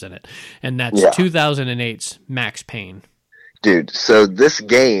stars in it, and that's 2008's Max Payne. Dude, so this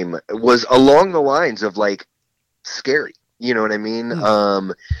game was along the lines of like scary. You know what I mean?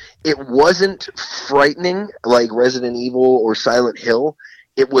 It wasn't frightening like Resident Evil or Silent Hill.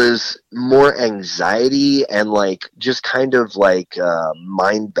 It was more anxiety and like just kind of like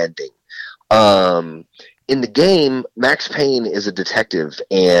mind bending. In the game, Max Payne is a detective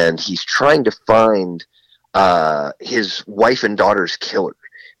and he's trying to find his wife and daughter's killer.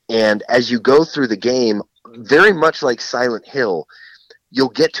 And as you go through the game, very much like Silent Hill, you'll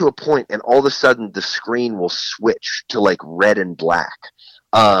get to a point and all of a sudden the screen will switch to like red and black.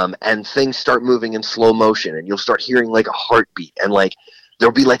 And things start moving in slow motion and you'll start hearing like a heartbeat and like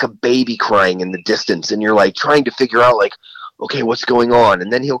there'll be like a baby crying in the distance and you're like trying to figure out like, okay, what's going on?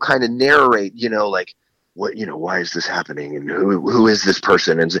 And then he'll kind of narrate, like what, why is this happening? And who is this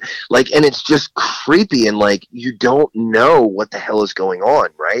person? And like, and it's just creepy and like, you don't know what the hell is going on.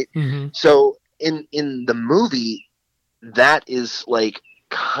 Right. Mm-hmm. So in the movie, that is like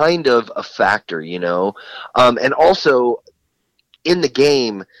kind of a factor, and also in the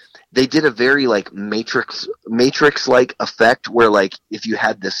game, they did a very like Matrix like effect where like if you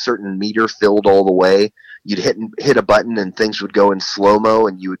had this certain meter filled all the way, you'd hit a button and things would go in slow-mo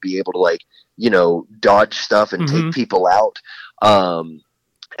and you would be able to like, dodge stuff and take people out.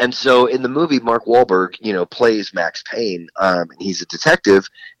 And so in the movie, Mark Wahlberg, plays Max Payne, and he's a detective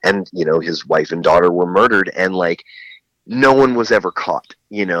and, his wife and daughter were murdered and like no one was ever caught,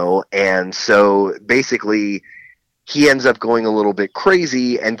 and so basically he ends up going a little bit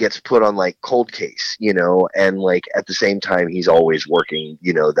crazy and gets put on like cold case, and like at the same time he's always working,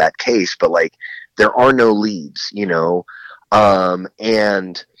 that case, but like there are no leads,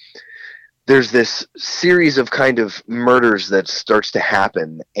 and there's this series of kind of murders that starts to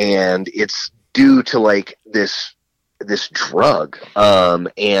happen and it's due to like this drug,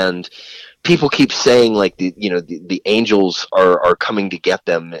 and people keep saying like the angels are coming to get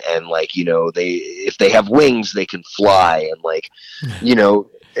them and like if they have wings they can fly and like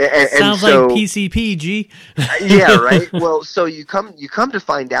sounds so, like PCP, G. Yeah, right. Well, so you come to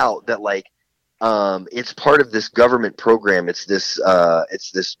find out that like it's part of this government program. It's this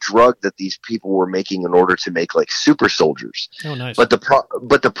drug that these people were making in order to make like super soldiers. Oh, nice. But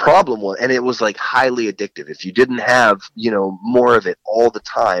the problem was, and it was like highly addictive. If you didn't have more of it all the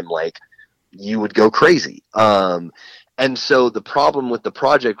time, like you would go crazy. And so the problem with the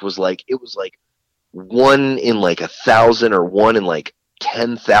project was like, it was like 1 in like 1,000 or 1 in like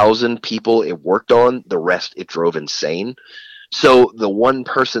 10,000 people it worked on. The rest it drove insane. So the one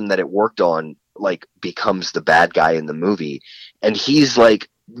person that it worked on like becomes the bad guy in the movie. And he's like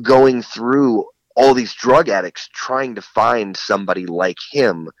going through all these drug addicts trying to find somebody like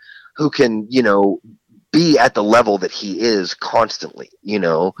him who can, be at the level that he is constantly,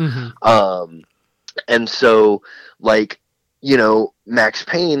 Mm-hmm. And so like, Max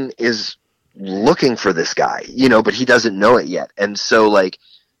Payne is looking for this guy, but he doesn't know it yet. And so like,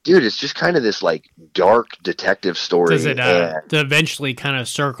 dude, it's just kind of this like dark detective story. Does it to eventually kind of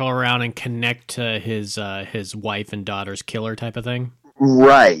circle around and connect to his wife and daughter's killer type of thing?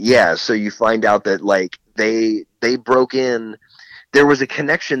 Right. Yeah. So you find out that like they broke in. There was a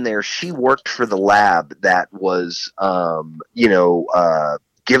connection there. She worked for the lab that was,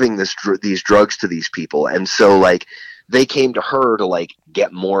 giving these drugs to these people. And so like they came to her to like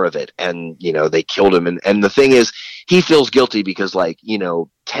get more of it. And, they killed him. And the thing is, he feels guilty because like,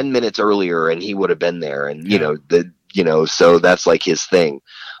 10 minutes earlier and he would have been there. And, so that's like his thing.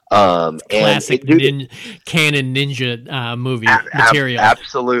 Classic canon ninja movie material.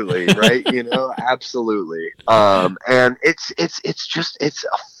 Absolutely, right? Absolutely. And it's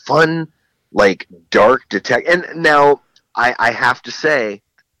a fun, like dark detective. And now I have to say,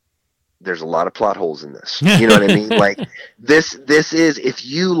 there's a lot of plot holes in this. You know what I mean? Like this is, if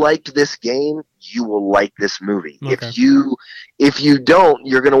you liked this game, you will like this movie. Okay. If you don't,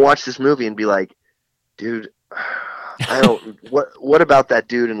 you're gonna watch this movie and be like, dude, what about that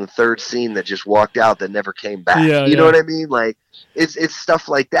dude in the third scene that just walked out that never came back? You know what I mean? Like it's stuff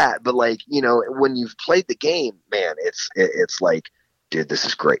like that. But like, when you've played the game, man, it's like, dude, this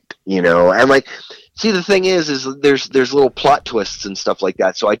is great. And like, see, the thing is there's little plot twists and stuff like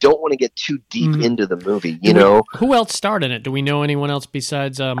that. So I don't want to get too deep into the movie, Who else starred in it? Do we know anyone else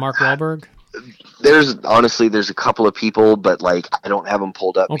besides Mark Wahlberg? There's a couple of people, but like I don't have them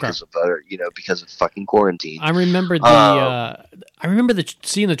pulled up because of fucking quarantine. I remember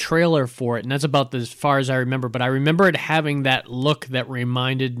seeing the trailer for it, and that's about as far as I remember. But I remember it having that look that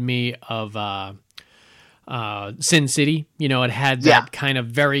reminded me of Sin City. It had that kind of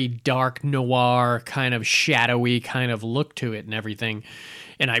very dark noir, kind of shadowy kind of look to it and everything.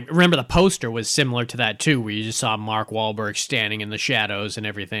 And I remember the poster was similar to that too, where you just saw Mark Wahlberg standing in the shadows and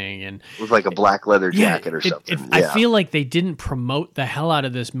everything, and with like a black leather jacket or something. I feel like they didn't promote the hell out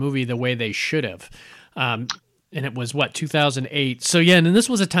of this movie the way they should have. And it was 2008. So yeah, and then this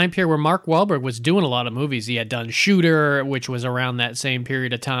was a time period where Mark Wahlberg was doing a lot of movies. He had done Shooter, which was around that same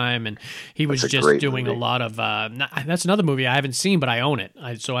period of time, and he was just doing a lot of. That's another movie I haven't seen, but I own it.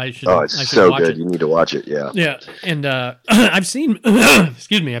 So I should. Oh, it's so good. You need to watch it. Yeah. Yeah, and I've seen.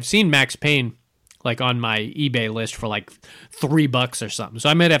 Excuse me, I've seen Max Payne like on my eBay list for like $3 or something. So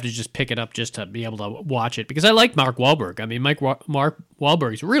I might have to just pick it up just to be able to watch it, because I like Mark Wahlberg. I mean, Mark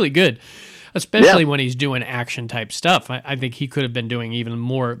Wahlberg's really good, especially when he's doing action type stuff. I think he could have been doing even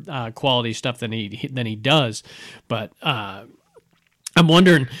more quality stuff than he does. But I'm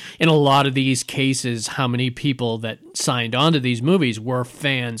wondering, in a lot of these cases, how many people that signed on to these movies were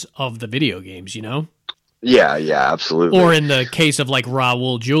fans of the video games, you know? Yeah, absolutely. Or in the case of like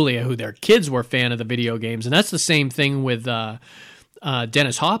Raul Julia, who their kids were fan of the video games. And that's the same thing with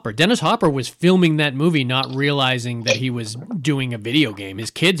Dennis Hopper. Dennis Hopper was filming that movie not realizing that he was doing a video game.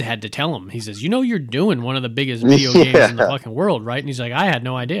 His kids had to tell him. He says, you're doing one of the biggest video games in the fucking world, right? And he's like, I had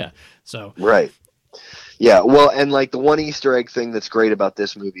no idea. So right. Yeah, well, and like the one Easter egg thing that's great about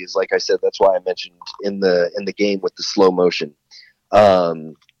this movie is, like I said, that's why I mentioned in the game with the slow motion.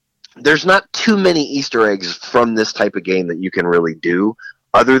 There's not too many Easter eggs from this type of game that you can really do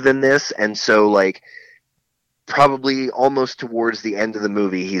other than this. And so, like, probably almost towards the end of the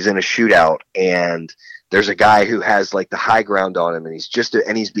movie, he's in a shootout, and there's a guy who has like the high ground on him, and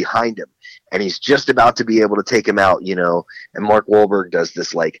he's behind him, and he's just about to be able to take him out, and Mark Wahlberg does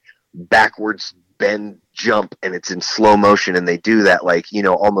this like backwards bend jump, and it's in slow motion, and they do that like,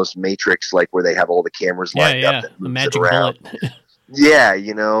 almost Matrix, like where they have all the cameras lined up. The magic bullet. Yeah,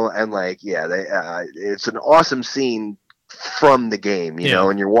 and like, it's an awesome scene from the game,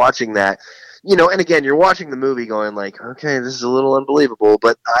 and you're watching that, and again, you're watching the movie going like, okay, this is a little unbelievable,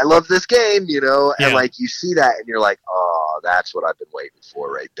 but I love this game, and like you see that and you're like, oh, that's what I've been waiting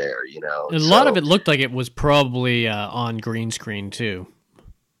for right there, A lot of it looked like it was probably on green screen too.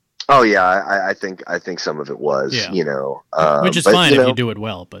 Oh yeah, I think some of it was, which is fine if you do it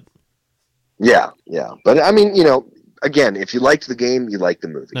well, but yeah. But I mean, again, if you liked the game, you like the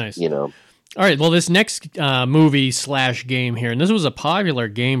movie. Nice. All right, well, this next movie/game here, and this was a popular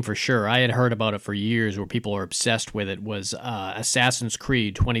game for sure. I had heard about it for years, where people are obsessed with it, was Assassin's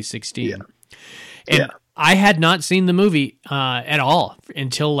Creed 2016. Yeah. And I had not seen the movie at all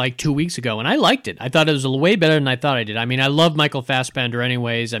until like 2 weeks ago, and I liked it. I thought it was way better than I thought I did. I mean, I love Michael Fassbender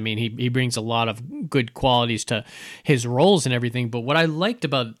anyways. I mean, he brings a lot of good qualities to his roles and everything, but what I liked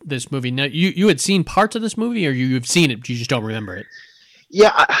about this movie, now, you had seen parts of this movie, or you've seen it, you just don't remember it?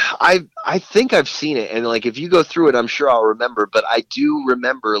 Yeah, I think I've seen it, and like if you go through it, I'm sure I'll remember. But I do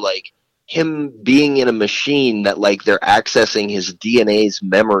remember like him being in a machine that like they're accessing his DNA's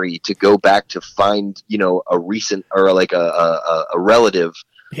memory to go back to find a recent or like a relative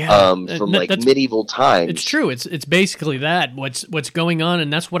from like medieval times. It's true. It's basically that what's going on,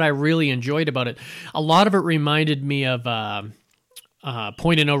 and that's what I really enjoyed about it. A lot of it reminded me of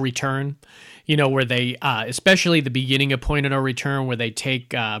Point of No Return. Where they, especially the beginning of Point of No Return, where they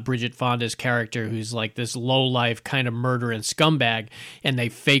take Bridget Fonda's character, who's like this low-life kind of murderer and scumbag, and they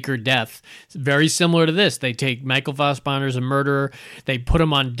fake her death. It's very similar to this. They take Michael Fassbender's a murderer, they put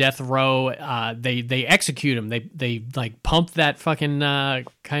him on death row, they execute him. They like pump that fucking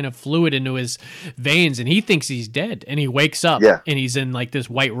kind of fluid into his veins, and he thinks he's dead, and he wakes up, and he's in like this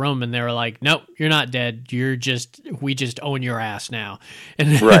white room, and they're like, nope, you're not dead. We just own your ass now,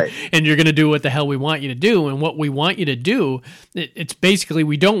 and right. And you're gonna do what the hell we want you to do. And what we want you to do, it's basically,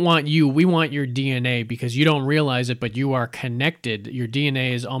 we don't want you, we want your DNA, because you don't realize it, but you are connected. Your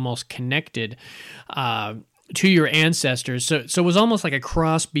DNA is almost connected to your ancestors. So it was almost like a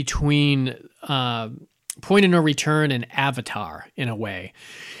cross between Point of No Return and Avatar in a way.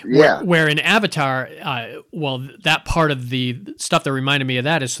 Yeah. Where in Avatar, that part of the stuff that reminded me of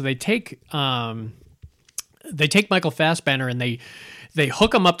that is, so they take Michael Fassbender and they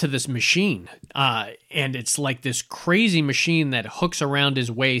hook him up to this machine, and it's like this crazy machine that hooks around his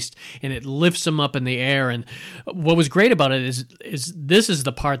waist, and it lifts him up in the air. And what was great about it is this is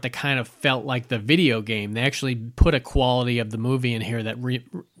the part that kind of felt like the video game. They actually put a quality of the movie in here that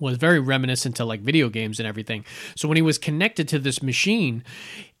was very reminiscent to like video games and everything. So when he was connected to this machine,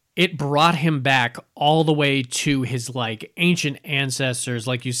 it brought him back all the way to his like ancient ancestors,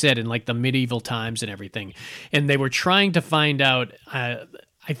 like you said, in like the medieval times and everything. And they were trying to find out, I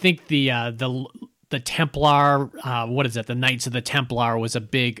think the Templar, the Knights of the Templar was a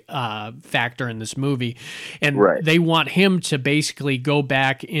big factor in this movie. And they want him to basically go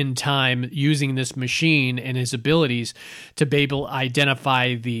back in time using this machine and his abilities to be able to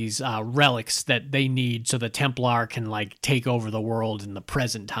identify these relics that they need, so the Templar can like take over the world in the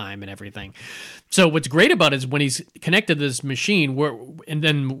present time and everything. So what's great about it is when he's connected to this machine, and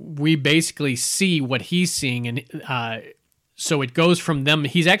then we basically see what he's seeing, and so it goes from them.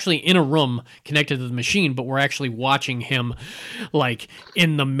 He's actually in a room connected to the machine, but we're actually watching him like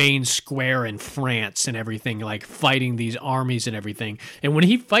in the main square in France and everything, like fighting these armies and everything. And when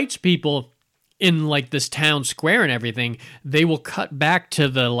he fights people, in like this town square and everything, they will cut back to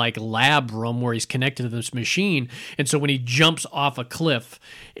the like lab room where he's connected to this machine. And so when he jumps off a cliff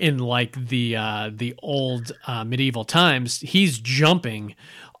in like the old medieval times, he's jumping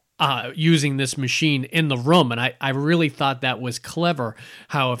using this machine in the room. And I really thought that was clever,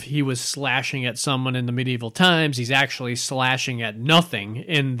 how if he was slashing at someone in the medieval times, he's actually slashing at nothing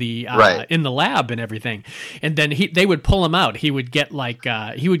in the in the lab and everything. And then they would pull him out. He would get like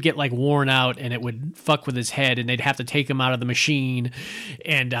worn out, and it would fuck with his head, and they'd have to take him out of the machine.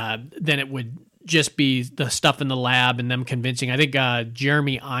 And then it would just be the stuff in the lab and them convincing. I think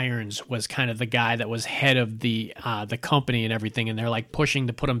Jeremy Irons was kind of the guy that was head of the company and everything, and they're like pushing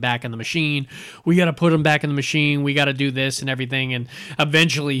to put him back in the machine. We got to put him back in the machine. We got to do this and everything. And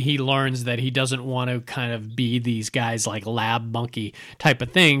eventually he learns that he doesn't want to kind of be these guys like lab monkey type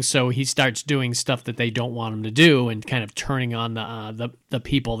of thing. So he starts doing stuff that they don't want him to do, and kind of turning on the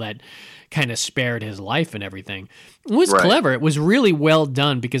people that kind of spared his life and everything. It was clever. It was really well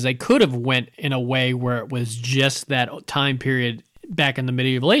done, because they could have went in a way where it was just that time period back in the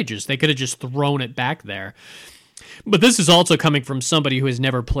medieval ages. They could have just thrown it back there. But this is also coming from somebody who has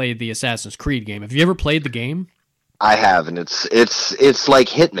never played the Assassin's Creed game. Have you ever played the game? I have, and it's like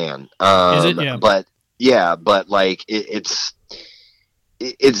Hitman. Is it? Yeah. But like it's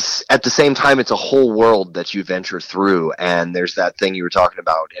at the same time, it's a whole world that you venture through, and there's that thing you were talking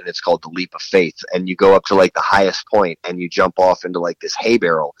about, and it's called the leap of faith, and you go up to like the highest point and you jump off into like this hay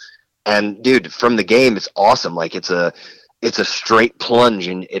barrel, and dude, from the game, it's awesome. Like it's a straight plunge,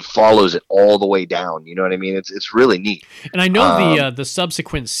 and it follows it all the way down. You know what I mean? It's really neat. And I know the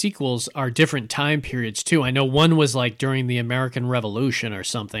subsequent sequels are different time periods too. I know one was like during the American Revolution or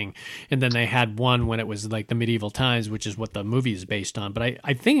something, and then they had one when it was like the medieval times, which is what the movie is based on. But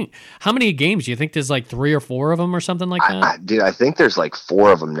I think, how many games do you think? There's like 3 or 4 of them or something like that? Dude, I think there's like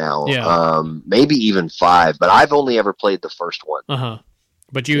 4 of them now. Yeah. Maybe even 5. But I've only ever played the first one.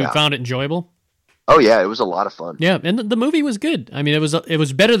 But you found it enjoyable? Oh yeah, it was a lot of fun. Yeah, and the movie was good. I mean, it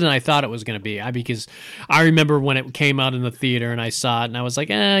was better than I thought it was going to be. Because I remember when it came out in the theater and I saw it, and I was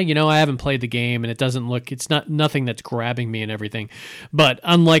like, I haven't played the game, and it's not nothing that's grabbing me and everything. But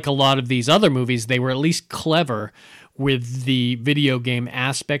unlike a lot of these other movies, they were at least clever with the video game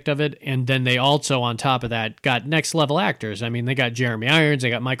aspect of it, and then they also, on top of that, got next level actors. I mean, they got Jeremy Irons,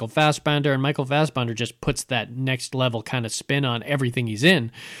 they got Michael Fassbender, and Michael Fassbender just puts that next level kind of spin on everything he's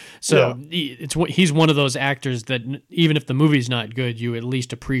in. So he's one of those actors that even if the movie's not good, you at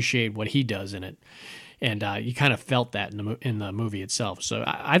least appreciate what he does in it, and you kind of felt that in the movie itself. So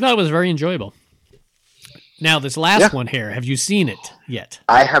I thought it was very enjoyable. Now, this last one here, have you seen it yet?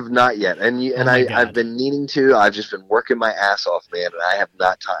 I have not yet, I've been needing to. I've just been working my ass off, man, and I have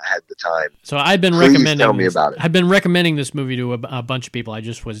not had the time. So I've been recommending. Tell me about it. I've been recommending this movie to a bunch of people. I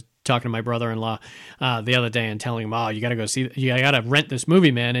just was talking to my brother-in-law the other day and telling him, "Oh, you got to go see. You got to rent this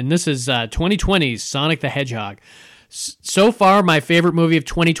movie, man." And this is 2020's Sonic the Hedgehog. So far, my favorite movie of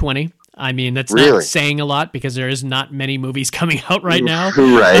 2020. I mean, that's not saying a lot, because there is not many movies coming out right now.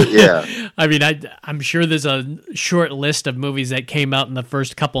 Right, yeah. I mean, I'm sure there's a short list of movies that came out in the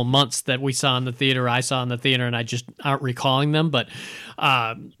first couple months that we saw in the theater, I saw in the theater, and I just aren't recalling them. But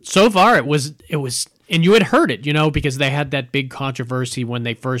so far, it was, and you had heard it, because they had that big controversy when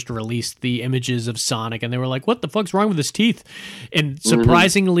they first released the images of Sonic, and they were like, what the fuck's wrong with his teeth? And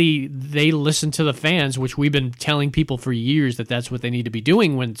surprisingly, they listened to the fans, which we've been telling people for years that's what they need to be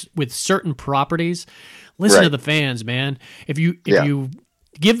doing with certain properties. Listen to the fans, man. If you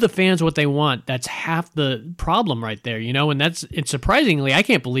give the fans what they want, that's half the problem right there, and it's surprisingly, I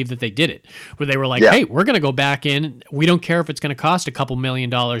can't believe that they did it, where they were like, hey, we're going to go back in. We don't care if it's going to cost a couple $1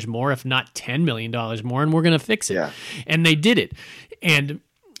 million more, if not $10 million more, and we're going to fix it. Yeah. And they did it. And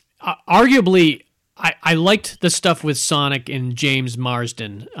arguably, I liked the stuff with Sonic and James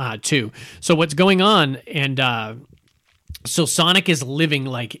Marsden too. So what's going on, and so Sonic is living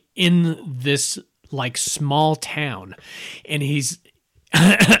like in this like small town, and he's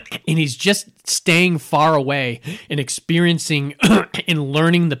just staying far away and experiencing and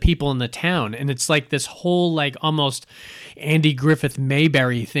learning the people in the town. And it's like this whole like almost Andy Griffith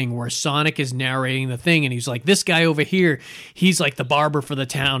Mayberry thing where Sonic is narrating the thing, and he's like, this guy over here, he's like the barber for the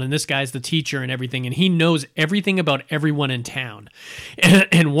town, and this guy's the teacher and everything, and he knows everything about everyone in town.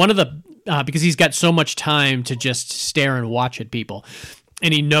 And one of the because he's got so much time to just stare and watch at people.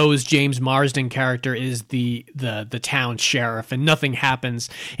 And he knows James Marsden character is the town sheriff, and nothing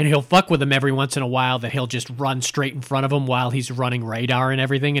happens. And he'll fuck with him every once in a while, that he'll just run straight in front of him while he's running radar and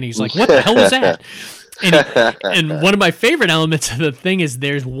everything. And he's like, what the hell was that? And one of my favorite elements of the thing is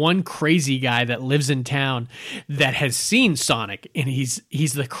there's one crazy guy that lives in town that has seen Sonic, and he's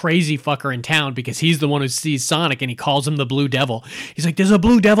the crazy fucker in town because he's the one who sees Sonic, and he calls him the Blue Devil. He's like, there's a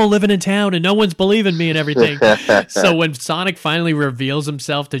Blue Devil living in town and no one's believing me and everything. So when Sonic finally reveals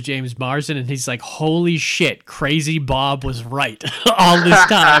himself to James Marsden, and he's like, holy shit, Crazy Bob was right all this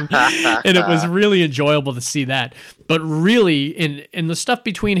time. And it was really enjoyable to see that. But really, in the stuff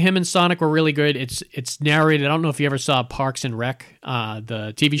between him and Sonic were really good. It's narrated. I don't know if you ever saw Parks and Rec,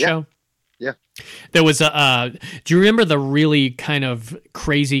 the TV show. Yeah. There was do you remember the really kind of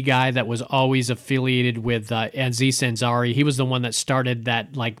crazy guy that was always affiliated with Aziz Ansari? He was the one that started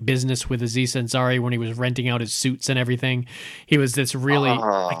that like business with Aziz Ansari when he was renting out his suits and everything. He was this really,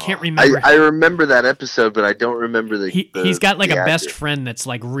 I can't remember. I remember that episode, but I don't remember he's got like a actor. best friend that's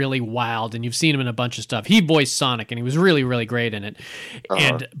like really wild, and you've seen him in a bunch of stuff. He voiced Sonic, and he was really, really great in it.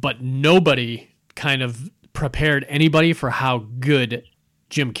 But nobody kind of prepared anybody for how good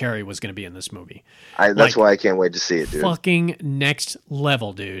Jim Carrey was going to be in this movie. That's why I can't wait to see it, dude. Fucking next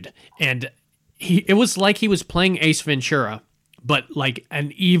level, dude. And it was like he was playing Ace Ventura, but like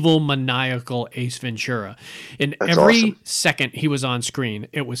an evil, maniacal Ace Ventura. And That's every awesome. second he was on screen,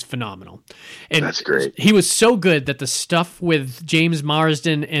 it was phenomenal. And That's great. He was so good that the stuff with James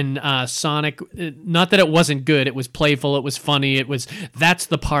Marsden and Sonic, not that it wasn't good, it was playful, it was funny, that's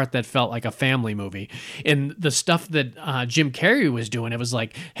the part that felt like a family movie. And the stuff that Jim Carrey was doing, it was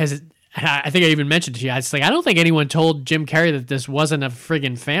like, I think I even mentioned to you, I was like, I don't think anyone told Jim Carrey that this wasn't a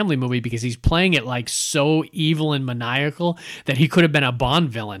friggin' family movie because he's playing it like so evil and maniacal that he could have been a Bond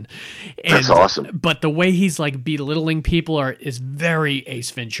villain. That's awesome. But the way he's like belittling people is very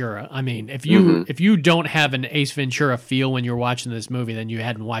Ace Ventura. I mean, if you don't have an Ace Ventura feel when you're watching this movie, then you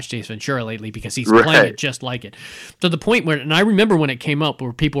hadn't watched Ace Ventura lately because he's playing it just like it. To the point where, and I remember when it came up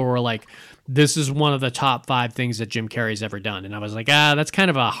where people were like, this is one of the top 5 things that Jim Carrey's ever done. And I was like, that's kind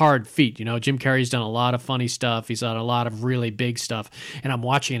of a hard feat. You know, Jim Carrey's done a lot of funny stuff. He's done a lot of really big stuff. And I'm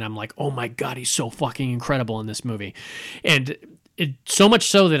watching and I'm like, oh my God, he's so fucking incredible in this movie. And so much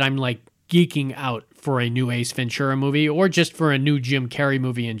so that I'm like geeking out for a new Ace Ventura movie or just for a new Jim Carrey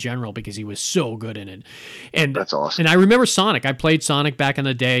movie in general because he was so good in it. And that's awesome. And I remember Sonic. I played Sonic back in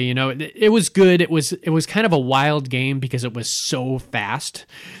the day. You know, it was good. It was kind of a wild game because it was so fast.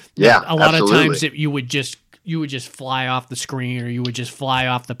 Yeah, a lot absolutely. of times you would just fly off the screen or you would just fly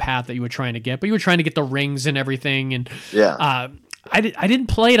off the path that you were trying to get, but you were trying to get the rings and everything. And I didn't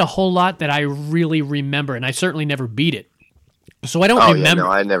play it a whole lot that I really remember, and I certainly never beat it. So I don't remember. Yeah,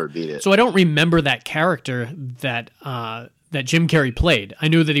 no, I never beat it. So I don't remember that character that Jim Carrey played. I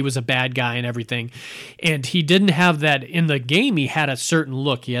knew that he was a bad guy and everything, and he didn't have that in the game. He had a certain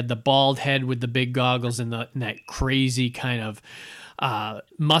look. He had the bald head with the big goggles and that crazy kind of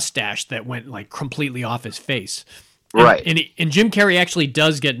mustache that went like completely off his face. Right. And Jim Carrey actually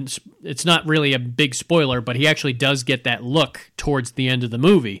does get, it's not really a big spoiler, but he actually does get that look towards the end of the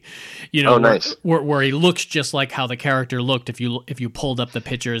movie. You know, nice. where he looks just like how the character looked if you pulled up the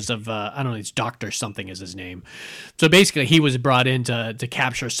pictures of, I don't know, it's Dr. something is his name. So basically he was brought in to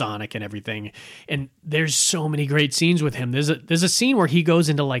capture Sonic and everything. And there's so many great scenes with him. There's a scene where he goes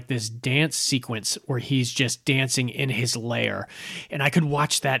into like this dance sequence where he's just dancing in his lair. And I could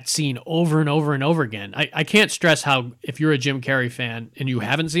watch that scene over and over and over again. I can't stress how, if you're a Jim Carrey fan and you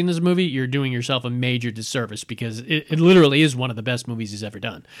haven't seen this movie, you're doing yourself a major disservice because it literally is one of the best movies he's ever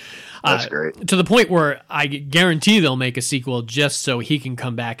done. That's great. To the point where I guarantee they'll make a sequel just so he can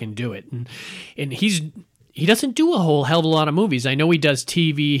come back and do it. And he doesn't do a whole hell of a lot of movies. I know he does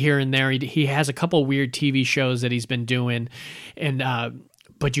TV here and there. He has a couple weird TV shows that he's been doing, and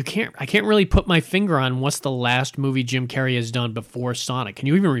but I can't really put my finger on what's the last movie Jim Carrey has done before Sonic. Can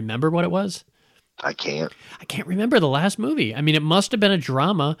you even remember what it was? I can't remember the last movie. I mean, it must have been a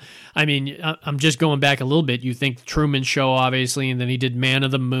drama. I mean, I'm just going back a little bit. You think Truman Show, obviously, and then he did Man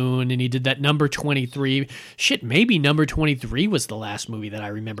of the Moon, and he did that Number 23. Shit, maybe Number 23 was the last movie that I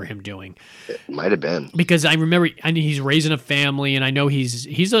remember him doing. It might have been. Because I remember, he's raising a family, and I know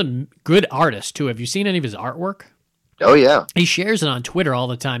he's a good artist, too. Have you seen any of his artwork? Oh, yeah. He shares it on Twitter all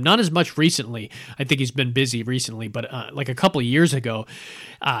the time. Not as much recently. I think he's been busy recently, but like a couple of years ago,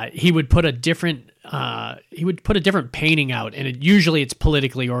 he would put a different painting out, and usually it's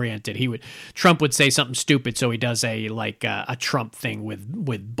politically oriented. Trump would say something stupid, so he does a Trump thing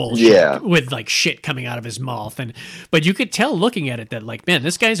with bullshit, with like shit coming out of his mouth, but you could tell looking at it that like, man,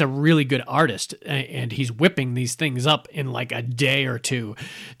 this guy's a really good artist, and he's whipping these things up in like a day or two,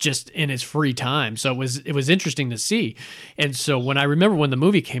 just in his free time. So it was interesting to see, and so when the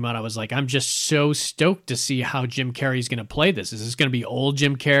movie came out, I was like, I'm just so stoked to see how Jim Carrey's going to play this. Is this going to be old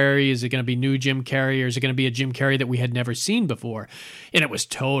Jim Carrey? Is it going to be new Jim Carrey? Carrey, or is it going to be a Jim Carrey that we had never seen before? And it was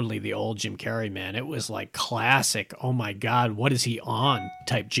totally the old Jim Carrey, man. It was like classic. Oh my God, what is he on?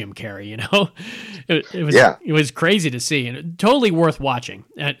 Type Jim Carrey, you know. It was crazy to see, and totally worth watching.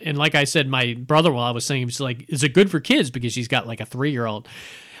 And like I said, my brother-in-law, I was saying, he was like, "Is it good for kids?" Because she's got like a 3-year-old.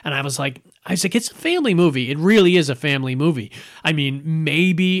 And I was like, it's a family movie. It really is a family movie. I mean,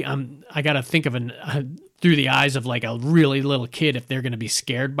 maybe I got to think of through the eyes of like a really little kid if they're going to be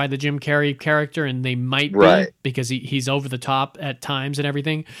scared by the Jim Carrey character, and they might be because he's over the top at times and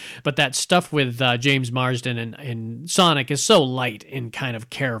everything. But that stuff with James Marsden and Sonic is so light and kind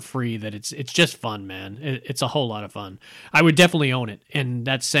of carefree that it's just fun, man. It's a whole lot of fun. I would definitely own it, and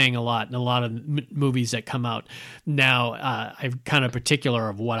that's saying a lot in a lot of movies that come out now. I'm kind of particular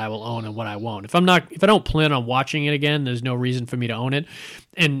of what I will own and what I won't. If I don't plan on watching it again, there's no reason for me to own it.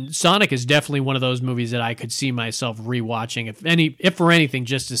 And Sonic is definitely one of those movies that I could see myself rewatching, if for anything,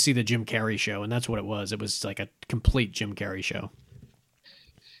 just to see the Jim Carrey show, and that's what it was. It was like a complete Jim Carrey show.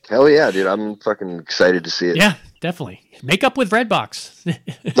 Hell yeah, dude! I'm fucking excited to see it. Yeah, definitely. Make up with Redbox.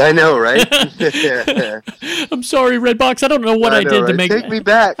 I know, right? I'm sorry, Redbox. I don't know what I did to make. Take me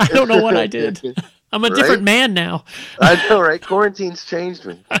back. I don't know what I did. I'm a different man now. I know, right? Quarantine's changed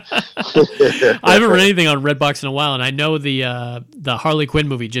me. I haven't read anything on Redbox in a while, and I know the Harley Quinn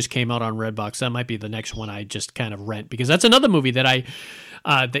movie just came out on Redbox. That might be the next one I just kind of rent, because that's another movie that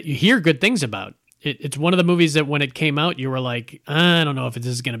that you hear good things about. It's one of the movies that when it came out, you were like, I don't know if this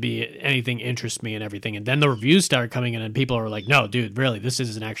is going to be anything interest me and everything. And then the reviews started coming in, and people are like, no, dude, really, this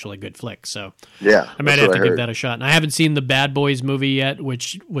is an actually good flick. So yeah, I might have to give that a shot. And I haven't seen the Bad Boys movie yet,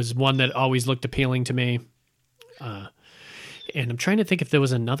 which was one that always looked appealing to me. And I'm trying to think if there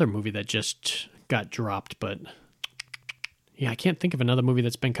was another movie that just got dropped, but yeah, I can't think of another movie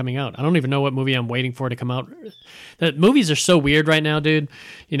that's been coming out. I don't even know what movie I'm waiting for to come out. The movies are so weird right now, dude,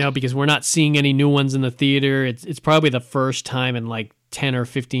 you know, because we're not seeing any new ones in the theater. It's probably the first time in like 10 or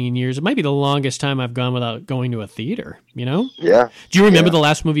 15 years. It might be the longest time I've gone without going to a theater, you know? Yeah. Do you remember the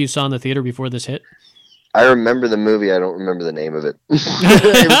last movie you saw in the theater before this hit? I remember the movie. I don't remember the name of it.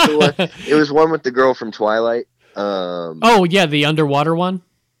 It was one with the girl from Twilight. Oh, yeah, the underwater one?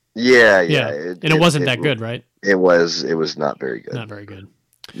 Yeah. It wasn't that good, right? It was not very good. Not very good.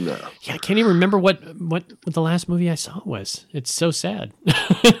 No. Yeah, I can't even remember what the last movie I saw was. It's so sad.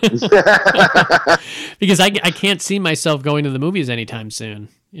 Because I can't see myself going to the movies anytime soon,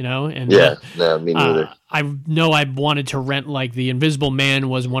 you know? And no, me neither. I know I wanted to rent, like, The Invisible Man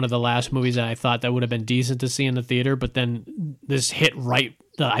was one of the last movies that I thought that would have been decent to see in the theater, but then this hit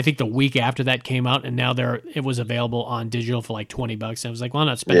I think the week after that came out, and now it was available on digital for like $20. And I was like, well, I'm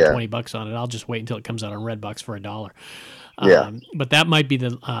not spending $20 on it. I'll just wait until it comes out on Redbox for $1. But that might be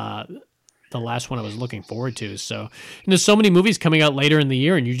the last one I was looking forward to. So, and there's so many movies coming out later in the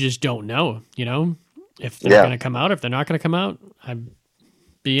year, and you just don't know, you know, if they're going to come out, if they're not going to come out. I'd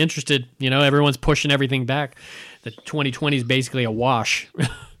be interested. You know, everyone's pushing everything back. The 2020 is basically a wash.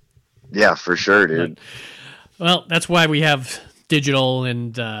 Yeah, for sure, dude. Well, that's why we have digital,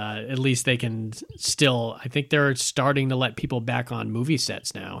 and at least they can still, I think they're starting to let people back on movie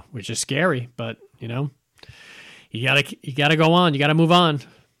sets now, which is scary, but you know, you gotta go on, you gotta move on.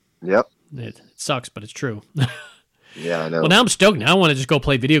 Yep. It sucks, but it's true. Yeah, I know. Well, now I'm stoked. Now I want to just go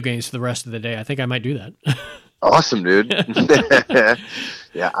play video games for the rest of the day. I think I might do that. Awesome, dude.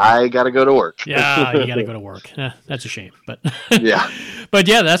 Yeah, I gotta go to work. Yeah, you gotta go to work. That's a shame, but yeah. But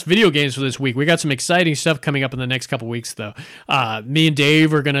yeah, that's video games for this week. We got some exciting stuff coming up in the next couple weeks, though. Me and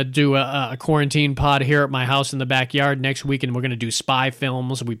Dave are gonna do a quarantine pod here at my house in the backyard next week, and we're gonna do spy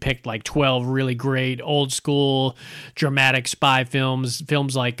films. We picked like 12 really great old school dramatic spy films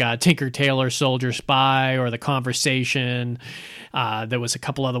like Tinker Tailor Soldier Spy or The Conversation. There was a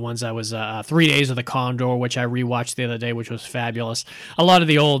couple other ones. That was 3 Days of the Condor, which I rewatched the other day, which was fabulous. A lot of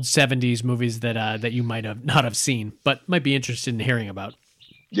the old 70s movies that you might have not have seen, but might be interested in hearing about.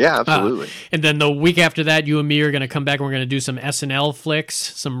 Yeah, absolutely. And then the week after that, you and me are going to come back and we're going to do some SNL flicks,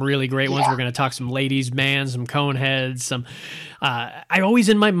 some really great ones. We're going to talk some Ladies Man, some Coneheads, some... I always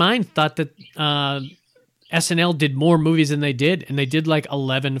in my mind thought that SNL did more movies than they did, and they did like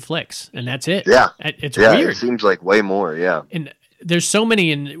 11 flicks, and that's it. Yeah. It's weird. It seems like way more, yeah. And there's so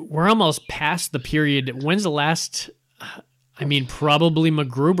many, and we're almost past the period. When's the last... I mean, probably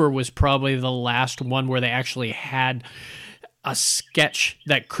MacGruber was probably the last one where they actually had a sketch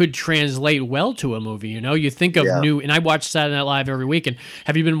that could translate well to a movie. You know, you think of new, and I watch Saturday Night Live every week. And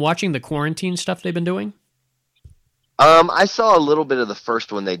have you been watching the quarantine stuff they've been doing? I saw a little bit of the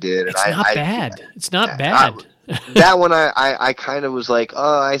first one they did. It's not bad. It's not bad. That one I kind of was like,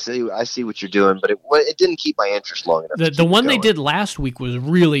 oh, I see what you're doing, but it didn't keep my interest long enough. The one they did last week was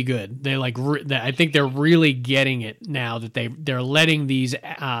really good. They I think they're really getting it now that they're letting these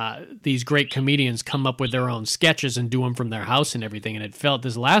great comedians come up with their own sketches and do them from their house and everything. And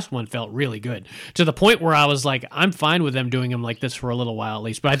this last one felt really good, to the point where I was like, I'm fine with them doing them like this for a little while at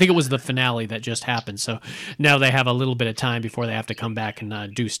least. But I think it was the finale that just happened, so now they have a little bit of time before they have to come back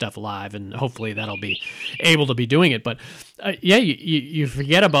and do stuff live, and hopefully that'll be able to be doing it. But you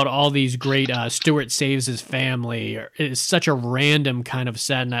forget about all these great Stuart Saves His Family. It's such a random kind of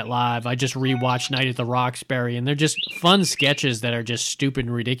Saturday Night Live. I just rewatched Night at the Roxbury, and they're just fun sketches that are just stupid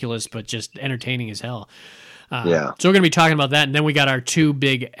and ridiculous, but just entertaining as hell. So we're going to be talking about that, and then we got our two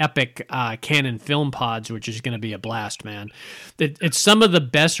big epic Canon film pods, which is going to be a blast, man. It's some of the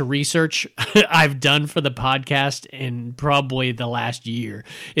best research I've done for the podcast in probably the last year,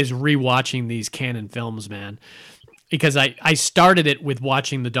 is rewatching these Canon films, man. Because I started it with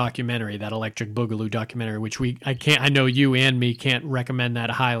watching the documentary, that Electric Boogaloo documentary, which I know you and me can't recommend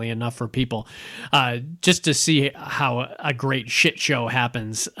that highly enough for people, just to see how a great shit show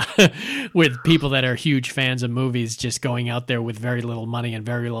happens with people that are huge fans of movies, just going out there with very little money and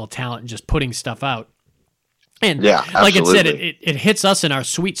very little talent and just putting stuff out. And like it said, it hits us in our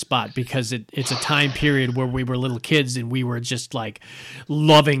sweet spot, because it's a time period where we were little kids and we were just like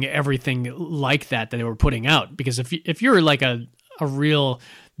loving everything like that they were putting out. Because if you're like a real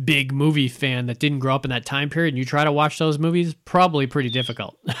big movie fan that didn't grow up in that time period and you try to watch those movies, probably pretty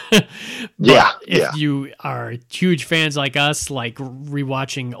difficult. If you are huge fans like us, like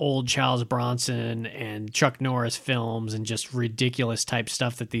rewatching old Charles Bronson and Chuck Norris films and just ridiculous type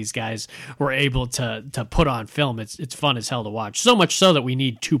stuff that these guys were able to put on film, it's fun as hell to watch. So much so that we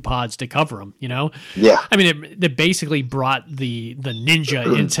need two pods to cover them, you know? Yeah. I mean, they basically brought the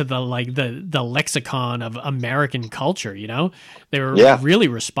ninja into the lexicon of American culture, you know? They were really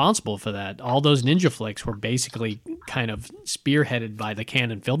responsible for that. All those ninja flicks were basically kind of spearheaded by the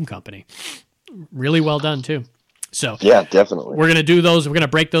Canon Film Company. Really well done too. So yeah, definitely. We're gonna do those. We're gonna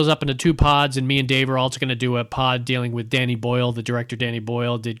break those up into two pods, and me and Dave are also gonna do a pod dealing with Danny Boyle. The director Danny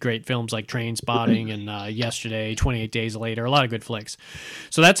Boyle did great films like Train Spotting and Yesterday, 28 Days Later, a lot of good flicks.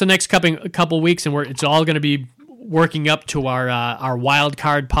 So that's the next couple weeks, and it's all gonna be working up to our wild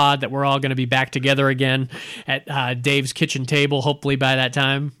card pod that we're all going to be back together again at Dave's kitchen table. Hopefully by that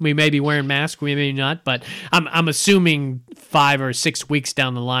time, we may be wearing masks, we may not, but I'm assuming 5 or 6 weeks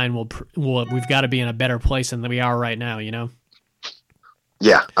down the line, we've got to be in a better place than we are right now, you know?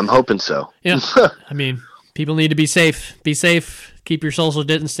 Yeah, I'm hoping so. Yeah, I mean, people need to be safe. Be safe. Keep your social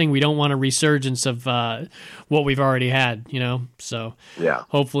distancing. We don't want a resurgence of what we've already had, you know? So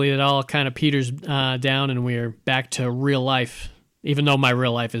hopefully it all kind of peters down and we're back to real life, even though my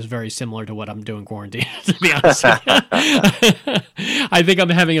real life is very similar to what I'm doing quarantine, to be honest. I think I'm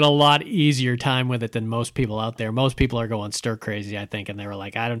having a lot easier time with it than most people out there. Most people are going stir crazy, I think, and they were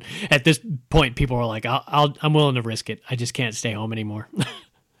like, at this point, people were like, I'm willing to risk it. I just can't stay home anymore.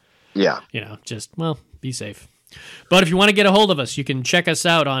 Yeah. You know, be safe. But if you want to get a hold of us, you can check us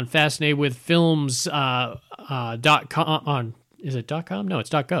out on fascinatedwithfilms.com. Is it .com? No, it's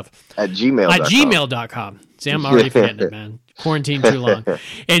 .gov. At gmail.com. At gmail.com. See, I'm already forgetting it, man. Quarantine too long.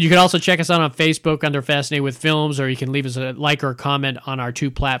 And you can also check us out on Facebook under Fascinated with Films, or you can leave us a like or a comment on our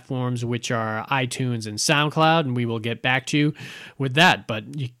two platforms, which are iTunes and SoundCloud, and we will get back to you with that.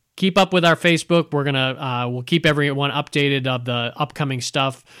 But you keep up with our Facebook. We'll keep everyone updated of the upcoming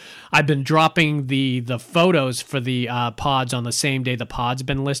stuff. I've been dropping the photos for the pods on the same day the pod's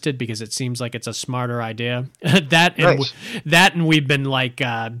been listed, because it seems like it's a smarter idea. And we've been like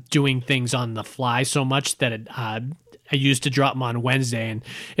doing things on the fly so much that I used to drop them on Wednesday, and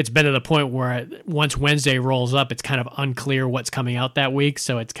it's been to the point where once Wednesday rolls up, it's kind of unclear what's coming out that week.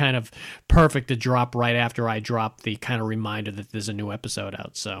 So it's kind of perfect to drop right after I drop the kind of reminder that there's a new episode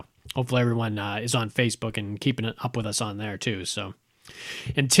out. So hopefully everyone is on Facebook and keeping it up with us on there too. So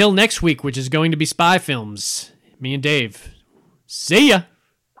until next week, which is going to be spy films, me and Dave, see ya.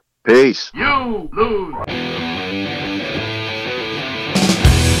 Peace. You lose.